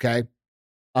 Okay.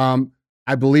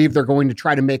 I believe they're going to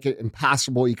try to make it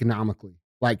impossible economically.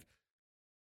 Like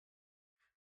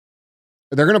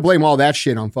they're going to blame all that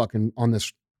shit on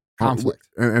this conflict.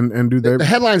 And do they? The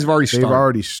headlines have already started. They've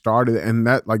already started. And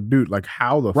that, like, dude, like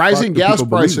how the rising fuck gas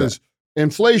prices,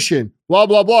 inflation, blah,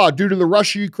 blah, blah, due to the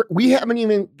Russia-Ukraine. We haven't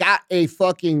even got a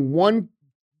fucking 1/10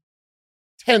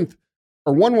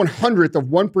 or 1/100th of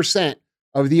 1%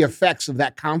 of the effects of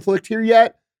that conflict here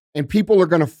yet. And people are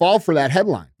going to fall for that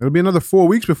headline. It'll be another 4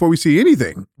 weeks before we see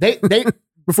anything. They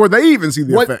before they even see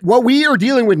the effect. What we are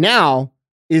dealing with now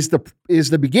is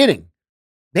the beginning.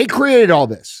 They created all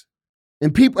this.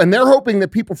 And they're hoping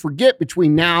that people forget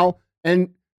between now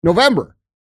and November.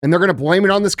 And they're going to blame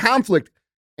it on this conflict.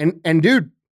 And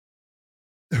dude,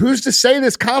 who's to say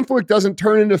this conflict doesn't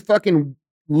turn into fucking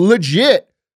legit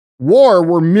war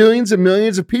where millions and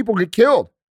millions of people get killed?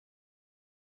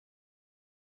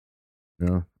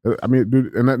 Yeah. I mean,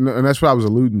 dude, and that's what I was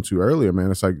alluding to earlier,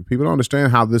 man. It's like people don't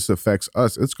understand how this affects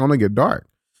us. It's going to get dark.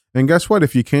 And guess what?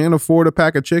 If you can't afford a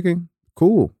pack of chicken,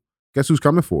 cool. Guess who's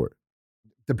coming for it?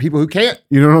 The people who can't.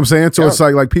 You know what I'm saying? So Yeah. it's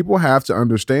like people have to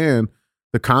understand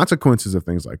the consequences of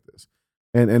things like this.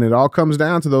 And it all comes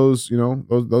down to those, you know,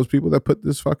 those people that put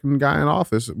this fucking guy in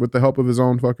office with the help of his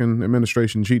own fucking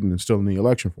administration cheating and stealing the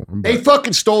election for him. They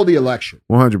fucking stole the election.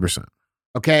 100%.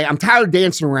 Okay? I'm tired of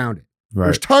dancing around it. Right.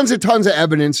 There's tons of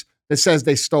evidence that says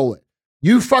they stole it.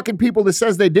 You fucking people that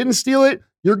says they didn't steal it,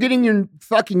 you're getting your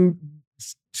fucking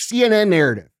CNN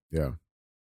narrative. Yeah.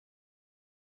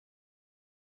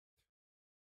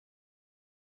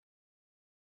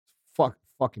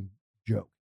 Fucking joke.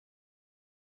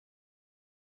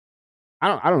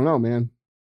 I don't know, man.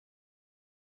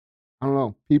 I don't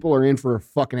know. People are in for a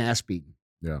fucking ass beating.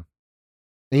 Yeah.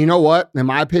 And you know what? In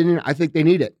my opinion, I think they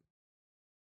need it.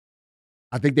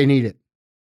 I think they need it.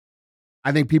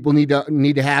 I think people need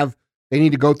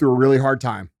to go through a really hard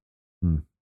time. And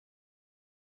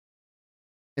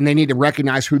they need to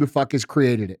recognize who the fuck has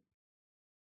created it.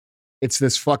 It's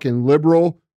this fucking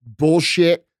liberal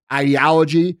bullshit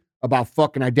ideology about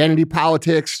fucking identity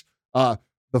politics. The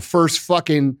first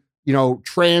fucking, you know,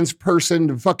 trans person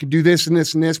to fucking do this and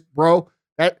this and this, bro.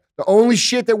 That the only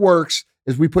shit that works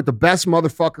is we put the best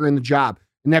motherfucker in the job.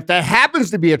 And if that happens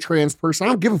to be a trans person,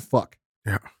 I don't give a fuck.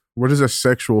 Yeah. What is a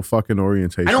sexual fucking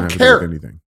orientation? I don't have to care. do with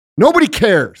anything? Nobody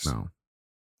cares. No.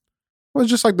 Well, it's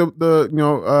just like the you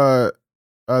know,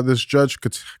 this Judge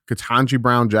Ketanji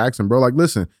Brown Jackson, bro. Like,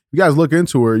 listen, you guys look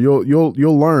into her,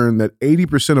 you'll learn that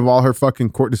 80% of all her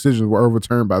fucking court decisions were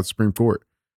overturned by the Supreme Court.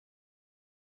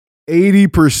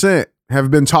 80%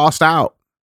 have been tossed out.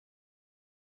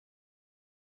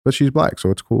 But she's black,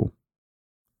 so it's cool.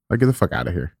 Like, get the fuck out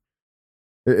of here.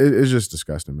 It's just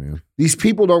disgusting, man. These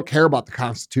people don't care about the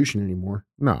Constitution anymore.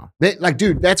 No. They, like,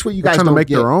 dude, that's what you They're guys trying don't to make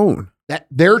get. their own. That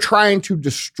they're trying to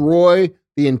destroy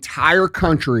the entire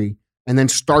country and then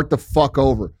start the fuck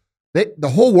over. The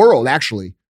whole world,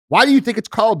 actually. Why do you think it's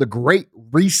called the Great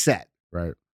Reset?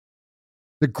 Right.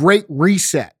 The Great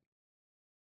Reset.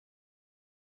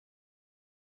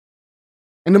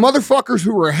 And the motherfuckers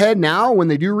who are ahead now, when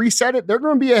they do reset it, they're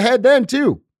going to be ahead then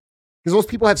too. Because those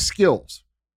people have skills.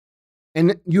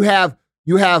 And you have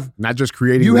Not just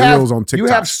creating reels on TikTok.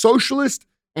 You have socialist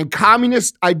and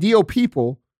communist ideal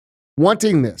people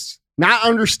wanting this, not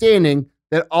understanding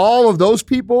that all of those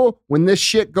people, when this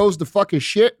shit goes to fucking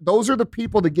shit, those are the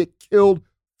people that get killed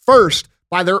first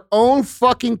by their own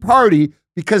fucking party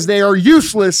because they are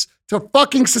useless to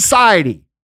fucking society.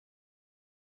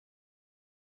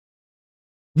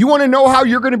 You want to know how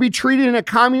you're going to be treated in a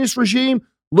communist regime?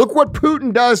 Look what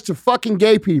Putin does to fucking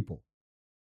gay people.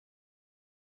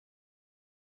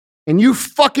 And you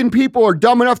fucking people are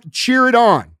dumb enough to cheer it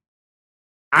on.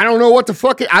 I don't know what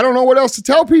I don't know what else to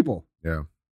tell people. Yeah.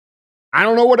 I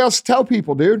don't know what else to tell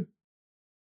people, dude.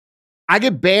 I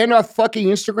get banned off fucking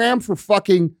Instagram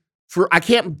for I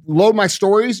can't load my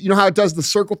stories. You know how it does the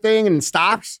circle thing and it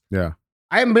stops? Yeah.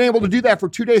 I haven't been able to do that for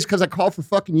 2 days because I called for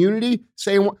fucking unity,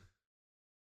 saying,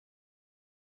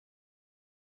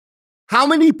 how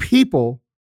many people,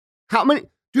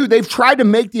 dude, they've tried to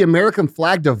make the American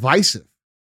flag divisive.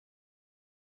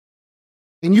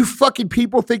 And you fucking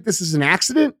people think this is an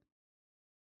accident?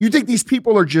 You think these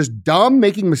people are just dumb,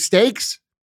 making mistakes?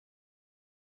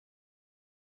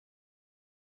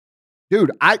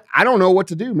 Dude, I don't know what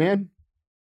to do, man.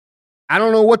 I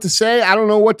don't know what to say. I don't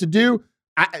know what to do.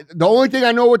 The only thing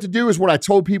I know what to do is what I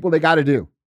told people they got to do.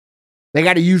 They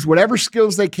got to use whatever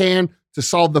skills they can to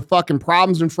solve the fucking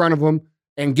problems in front of them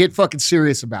and get fucking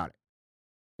serious about it.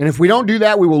 And if we don't do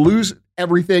that, we will lose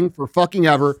everything for fucking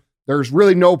ever. There's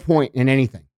really no point in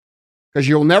anything because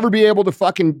you'll never be able to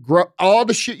fucking grow all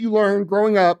the shit you learned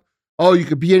growing up. Oh, you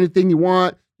could be anything you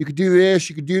want. You could do this.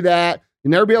 You could do that.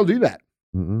 You'll never be able to do that.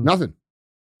 Nothing.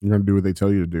 You're going to do what they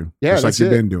tell you to do. Yeah, just like you've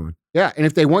been doing. Yeah, and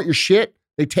if they want your shit,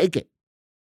 they take it.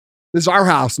 This is our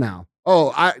house now.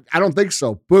 Oh, I don't think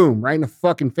so. Boom, right in the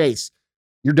fucking face.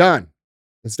 You're done.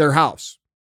 It's their house.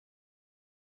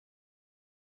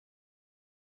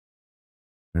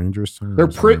 Dangerous times.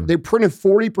 They printed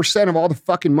 40% of all the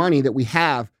fucking money that we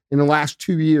have in the last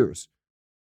 2 years.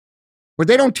 But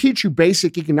they don't teach you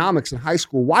basic economics in high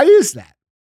school. Why is that?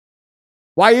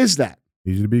 Why is that?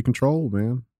 Easy to be controlled,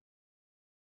 man.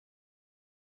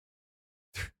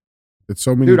 It's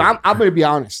so many. Dude, I'm going to be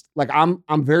honest. Like I'm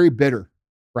very bitter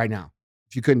right now.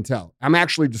 If you couldn't tell, I'm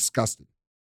actually disgusted.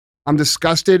 I'm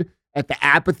disgusted at the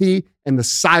apathy and the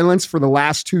silence for the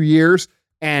last 2 years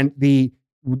and the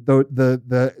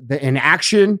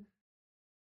inaction.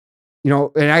 You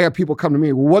know, and I have people come to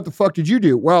me. Well, what the fuck did you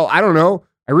do? Well, I don't know.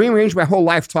 I rearranged my whole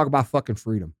life to talk about fucking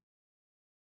freedom.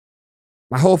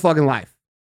 My whole fucking life.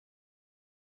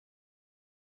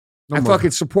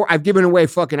 Fucking support. I've given away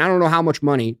fucking, I don't know how much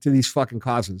money to these fucking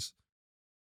causes.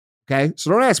 Okay? So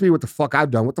don't ask me what the fuck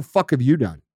I've done. What the fuck have you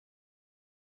done?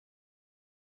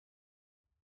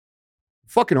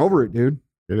 Fucking over it, dude.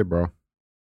 Get it, bro.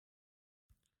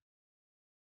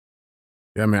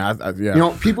 Yeah, man. Yeah. You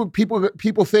know,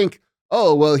 people think,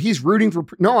 oh, well, he's rooting for.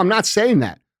 No, I'm not saying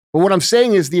that. But what I'm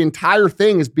saying is the entire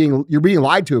thing is you're being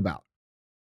lied to about.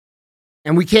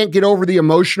 And we can't get over the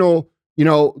emotional, you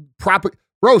know,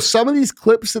 Bro, some of these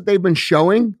clips that they've been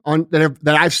showing on that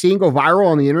I've seen go viral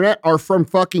on the internet are from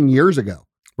fucking years ago.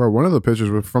 Bro, one of the pictures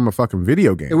was from a fucking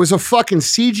video game. It was a fucking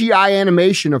CGI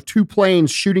animation of two planes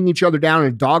shooting each other down in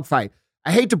a dogfight.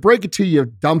 I hate to break it to you,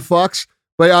 dumb fucks,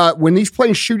 but when these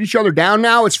planes shoot each other down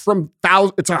now, it's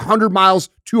it's 100 miles,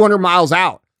 200 miles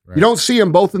out. Right. You don't see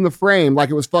them both in the frame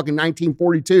like it was fucking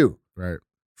 1942. Right.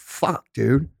 Fuck,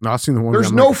 dude. No, I've seen the one.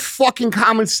 There's no fucking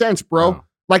common sense, bro. No.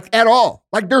 Like at all.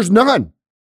 Like there's none.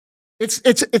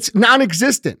 It's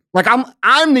non-existent. Like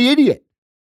I'm the idiot.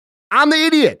 I'm the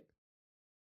idiot.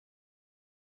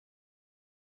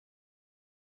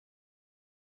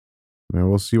 Man,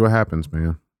 we'll see what happens,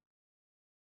 man.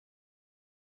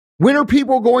 When are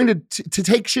people going to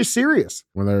take shit serious?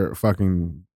 When they're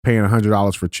fucking paying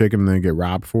 $100 for chicken and then get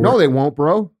robbed for it? No, they won't,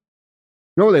 bro.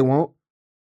 No, they won't.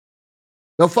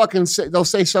 They'll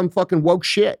say some fucking woke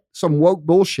shit, some woke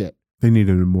bullshit. They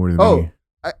needed it more than me.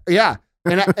 Yeah.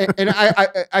 And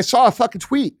I saw a fucking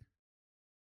tweet.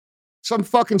 Some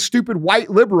fucking stupid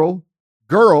white liberal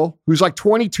girl who's like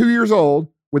 22 years old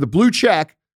with a blue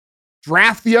check,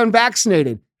 draft the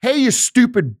unvaccinated. Hey, you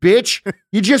stupid bitch.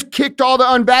 You just kicked all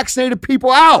the unvaccinated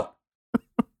people out.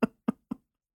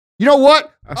 You know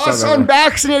what? Us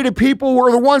unvaccinated people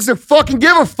were the ones that fucking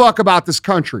give a fuck about this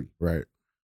country. Right.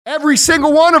 Every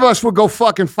single one of us would go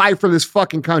fucking fight for this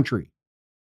fucking country.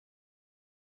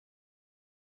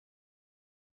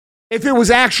 If it was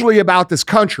actually about this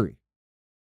country.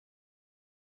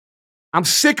 I'm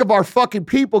sick of our fucking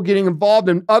people getting involved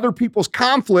in other people's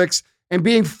conflicts and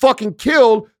being fucking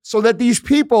killed so that these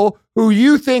people who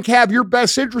you think have your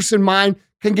best interests in mind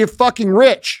can get fucking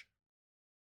rich.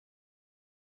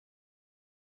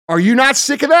 Are you not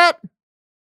sick of that?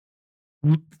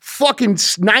 Fucking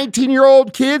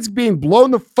 19-year-old kids being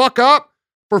blown the fuck up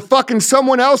for fucking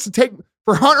someone else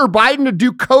for Hunter Biden to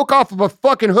do coke off of a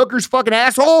fucking hooker's fucking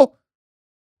asshole?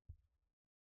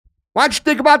 Why don't you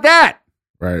think about that?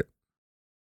 Right.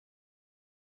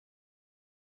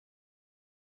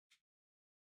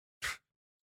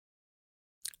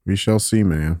 We shall see,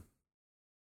 man.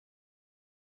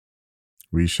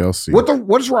 We shall see.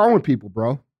 What is wrong with people,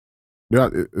 bro? Yeah,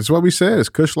 it's what we said. It's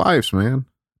Kush lives, man.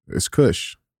 It's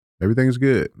Kush. Everything's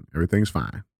good. Everything's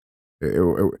fine.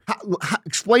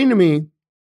 Explain to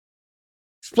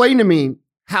me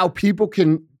how people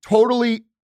can totally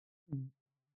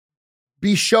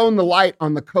be shown the light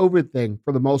on the COVID thing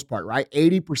for the most part, right?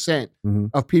 80%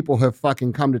 of people have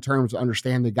fucking come to terms to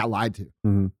understand they got lied to.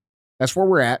 Mm-hmm. That's where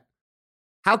we're at.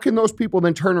 How can those people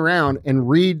then turn around and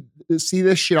see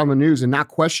this shit on the news and not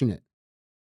question it?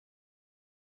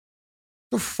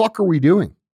 The fuck are we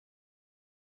doing?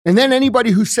 And then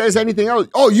anybody who says anything else,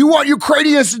 oh, you want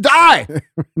Ukrainians to die?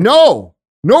 No,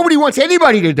 nobody wants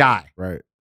anybody to die. Right.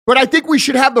 But I think we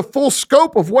should have the full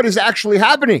scope of what is actually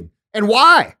happening and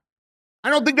why. I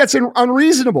don't think that's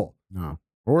unreasonable. No,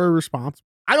 or irresponsible.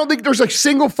 I don't think there's a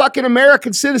single fucking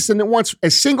American citizen that wants a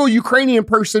single Ukrainian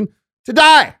person to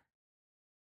die.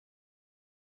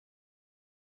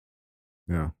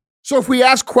 Yeah. So if we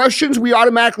ask questions, we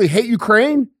automatically hate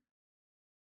Ukraine?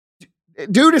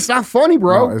 Dude, it's not funny,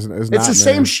 bro. No, it's it's not, the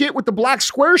same shit with the black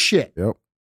square shit. Yep.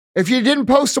 If you didn't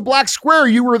post a black square,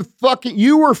 you were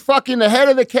fucking the head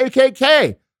of the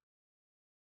KKK.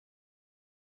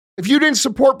 If you didn't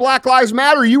support Black Lives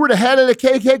Matter, you were the head of the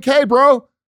KKK, bro.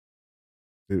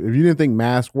 If you didn't think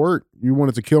masks worked, you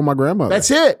wanted to kill my grandmother.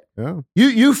 That's it. Yeah.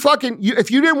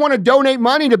 If you didn't want to donate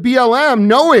money to BLM,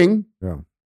 knowing,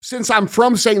 since I'm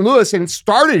from St. Louis and it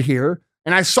started here,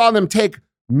 and I saw them take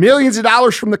millions of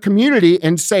dollars from the community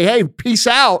and say, hey, peace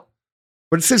out.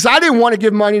 But since I didn't want to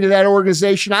give money to that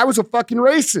organization, I was a fucking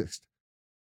racist.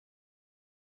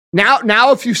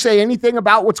 Now, if you say anything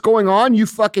about what's going on,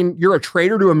 you're a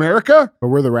traitor to America. But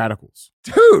we're the radicals.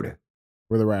 Dude.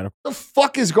 We're the radicals. What the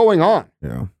fuck is going on?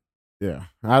 Yeah. Yeah.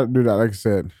 I do that. Like I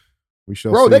said, we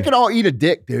shall Bro, see. they can all eat a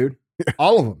dick, dude.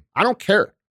 All of them. I don't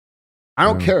care. I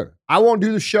don't care. I won't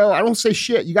do the show. I don't say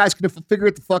shit. You guys can figure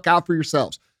it the fuck out for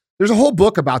yourselves. There's a whole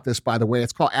book about this, by the way.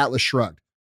 It's called Atlas Shrugged.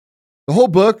 The whole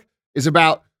book is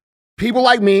about people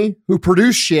like me who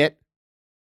produce shit,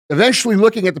 eventually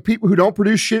looking at the people who don't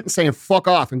produce shit and saying, fuck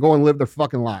off and go and live their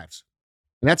fucking lives.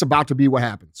 And that's about to be what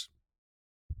happens.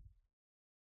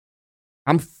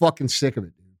 I'm fucking sick of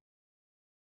it,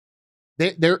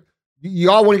 dude.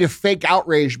 Y'all want to get fake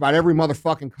outraged about every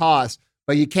motherfucking cause,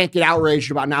 but you can't get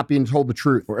outraged about not being told the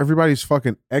truth. Well, everybody's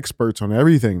fucking experts on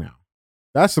everything now.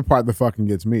 That's the part that fucking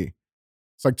gets me.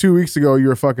 It's like 2 weeks ago,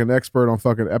 you're a fucking expert on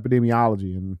fucking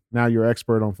epidemiology, and now you're an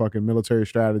expert on fucking military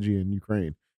strategy in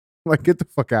Ukraine. Like, get the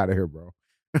fuck out of here, bro.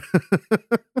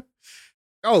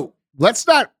 Oh, let's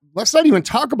not even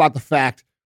talk about the fact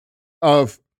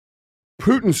of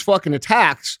Putin's fucking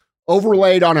attacks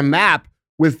overlaid on a map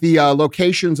with the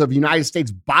locations of United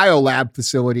States biolab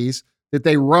facilities that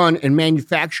they run and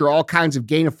manufacture all kinds of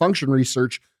gain of function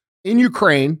research in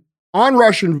Ukraine on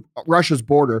Russia's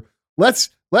border. Let's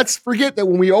forget that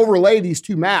when we overlay these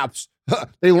two maps,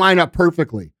 they line up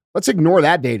perfectly. Let's ignore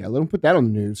that data. Let them put that on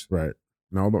the news. Right.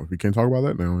 No, but we can't talk about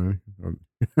that now, man.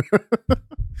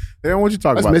 They don't want you to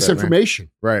talk That's about misinformation.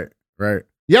 That, man. Right.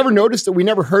 You ever notice that we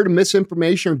never heard of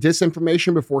misinformation or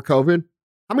disinformation before COVID?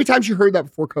 How many times you heard that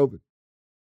before COVID?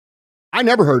 I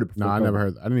never heard it before. No, I COVID. never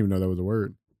heard that. I didn't even know that was a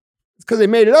word. It's because they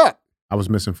made it up. I was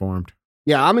misinformed.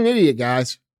 Yeah, I'm an idiot,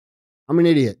 guys. I'm an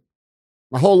idiot.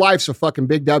 My whole life's a fucking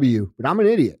big W, but I'm an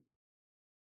idiot.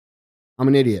 I'm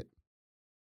an idiot.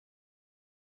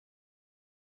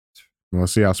 Well,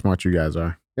 let's see how smart you guys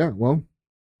are. Yeah, well,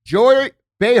 Joy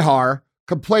Behar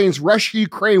complains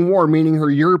Russia-Ukraine war, meaning her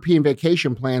European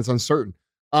vacation plans uncertain.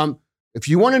 If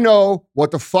you want to know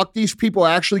what the fuck these people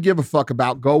actually give a fuck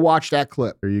about, go watch that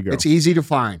clip. There you go. It's easy to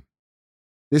find.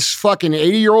 This fucking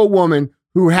 80-year-old woman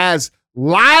who has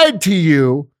lied to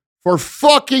you for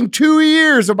fucking 2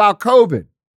 years about COVID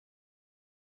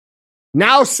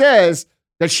now says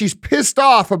that she's pissed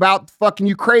off about the fucking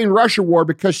Ukraine-Russia war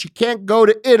because she can't go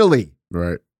to Italy.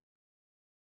 Right.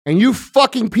 And you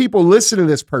fucking people listen to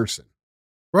this person.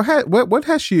 What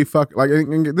has she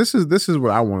this is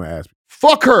what I want to ask.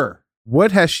 Fuck her.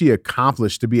 What has she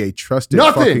accomplished to be a trusted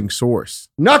Nothing. fucking source?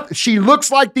 Nothing. She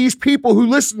looks like these people who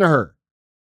listen to her.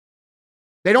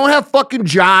 They don't have fucking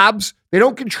jobs. They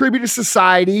don't contribute to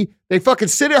society. They fucking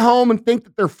sit at home and think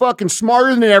that they're fucking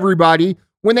smarter than everybody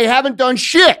when they haven't done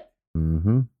shit.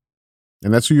 Mm-hmm.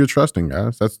 And that's who you're trusting,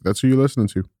 guys. That's who you're listening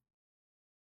to.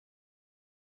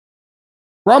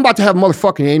 Bro, I'm about to have a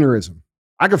motherfucking aneurysm.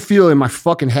 I can feel it in my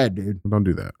fucking head, dude. Don't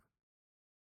do that.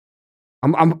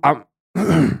 I'm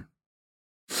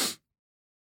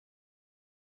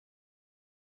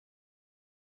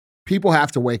People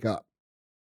have to wake up.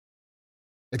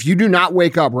 If you do not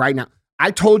wake up right now, I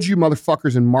told you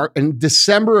motherfuckers in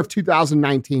December of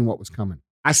 2019 what was coming.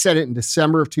 I said it in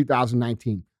December of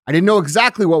 2019. I didn't know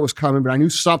exactly what was coming, but I knew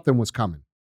something was coming.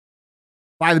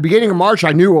 By the beginning of March,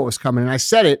 I knew what was coming, and I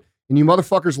said it, and you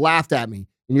motherfuckers laughed at me,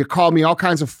 and you called me all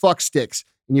kinds of fuck sticks,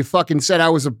 and you fucking said I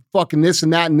was a fucking this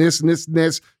and that and this and this and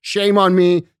this. Shame on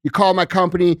me. You called my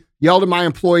company, yelled at my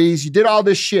employees. You did all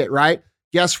this shit, right?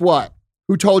 Guess what?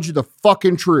 Who told you the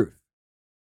fucking truth?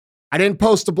 I didn't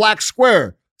post a black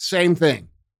square. Same thing.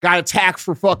 Got attacked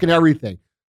for fucking everything.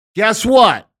 Guess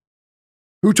what?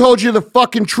 Who told you the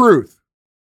fucking truth?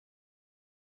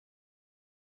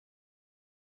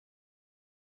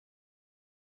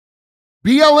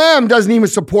 BLM doesn't even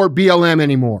support BLM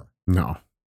anymore. No,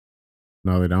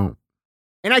 they don't.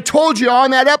 And I told you on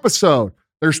that episode,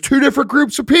 there's two different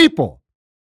groups of people.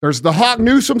 There's the Hawk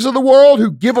Newsoms of the world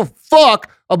who give a fuck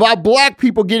about black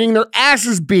people getting their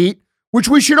asses beat, which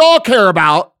we should all care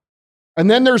about.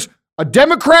 And then there's a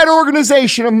Democrat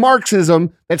organization of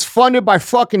Marxism that's funded by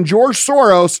fucking George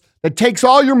Soros that takes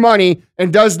all your money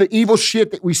and does the evil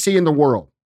shit that we see in the world.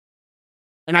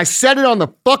 And I said it on the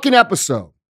fucking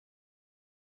episode.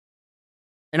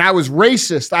 And I was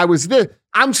racist. I was this.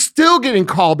 I'm still getting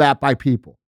called that by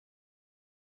people.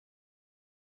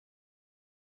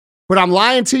 But I'm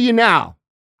lying to you now.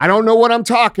 I don't know what I'm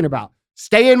talking about.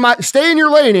 Stay in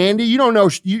your lane, Andy. You don't know.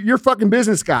 You're a fucking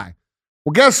business guy.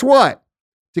 Well, guess what?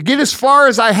 To get as far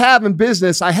as I have in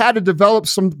business, I had to develop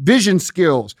some vision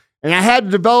skills, and I had to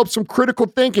develop some critical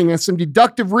thinking and some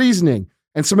deductive reasoning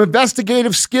and some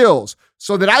investigative skills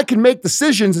so that I can make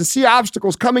decisions and see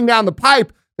obstacles coming down the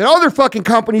pipe that other fucking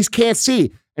companies can't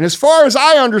see. And as far as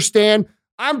I understand,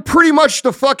 I'm pretty much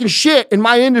the fucking shit in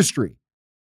my industry.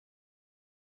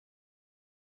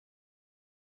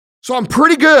 So I'm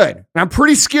pretty good and I'm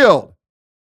pretty skilled.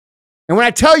 And when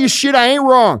I tell you shit, I ain't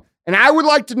wrong. And I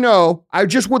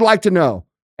just would like to know,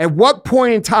 at what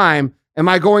point in time am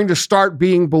I going to start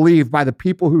being believed by the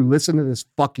people who listen to this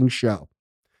fucking show?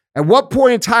 At what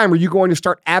point in time are you going to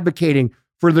start advocating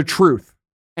for the truth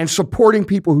and supporting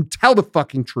people who tell the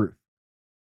fucking truth?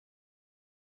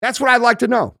 That's what I'd like to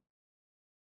know.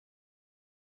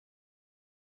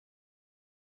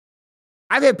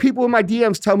 I've had people in my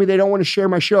DMs tell me they don't want to share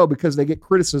my show because they get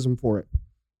criticism for it.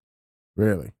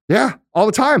 Really? Yeah, all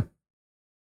the time.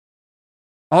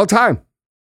 All the time.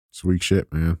 It's weak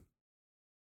shit, man.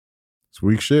 It's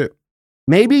weak shit.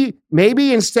 Maybe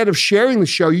instead of sharing the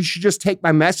show, you should just take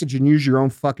my message and use your own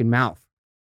fucking mouth.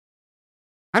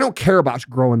 I don't care about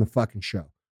growing the fucking show.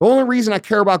 The only reason I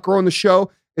care about growing the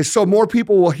show is so more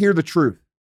people will hear the truth.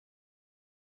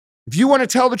 If you want to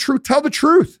tell the truth, tell the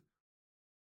truth.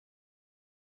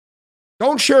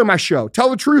 Don't share my show. Tell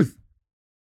the truth.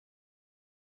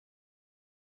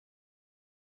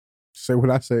 Say what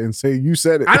I say and say you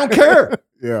said it. I don't care.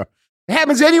 Yeah. It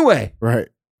happens anyway. Right.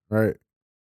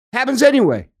 Happens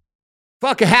anyway.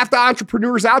 Fuck, half the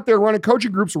entrepreneurs out there running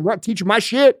coaching groups are teaching my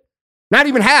shit. Not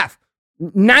even half.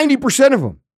 90% of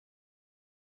them.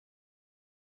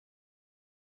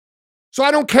 So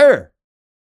I don't care.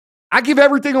 I give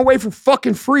everything away for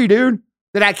fucking free, dude,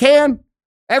 that I can.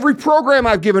 Every program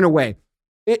I've given away.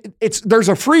 There's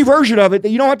a free version of it that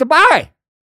you don't have to buy.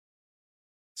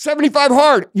 75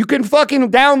 Hard, you can fucking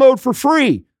download for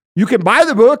free. You can buy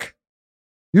the book.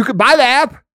 You can buy the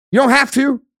app. You don't have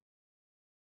to.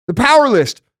 The Power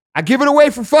List, I give it away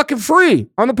for fucking free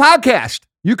on the podcast.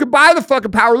 You could buy the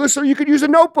fucking Power List or you could use a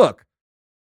notebook.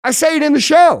 I say it in the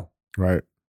show. Right.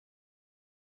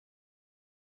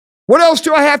 What else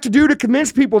do I have to do to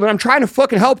convince people that I'm trying to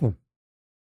fucking help them?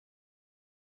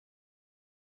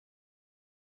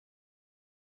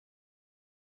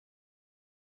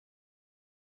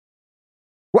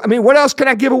 I mean, what else can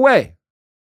I give away?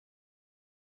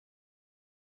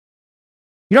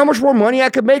 You know how much more money I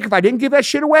could make if I didn't give that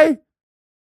shit away?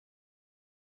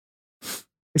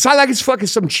 It's not like it's fucking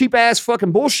some cheap ass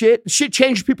fucking bullshit. The shit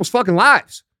changes people's fucking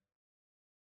lives.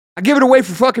 I give it away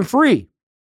for fucking free.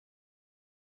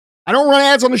 I don't run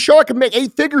ads on the show. I can make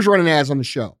 8 figures running ads on the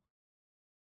show.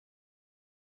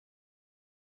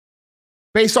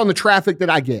 Based on the traffic that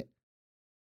I get.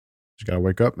 You gotta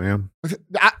wake up, man.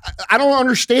 I don't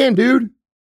understand, dude.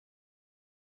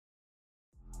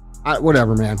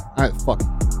 Whatever, man. Fuck.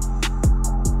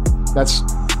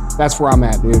 That's where I'm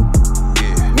at, dude.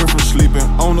 Yeah. Went from sleeping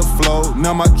on the floor,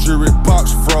 now my jewelry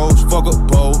box froze. Fuck a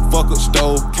bowl, fuck a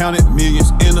stove, counted millions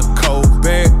in a cold.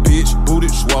 Bad bitch, booted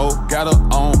swole, got her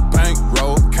on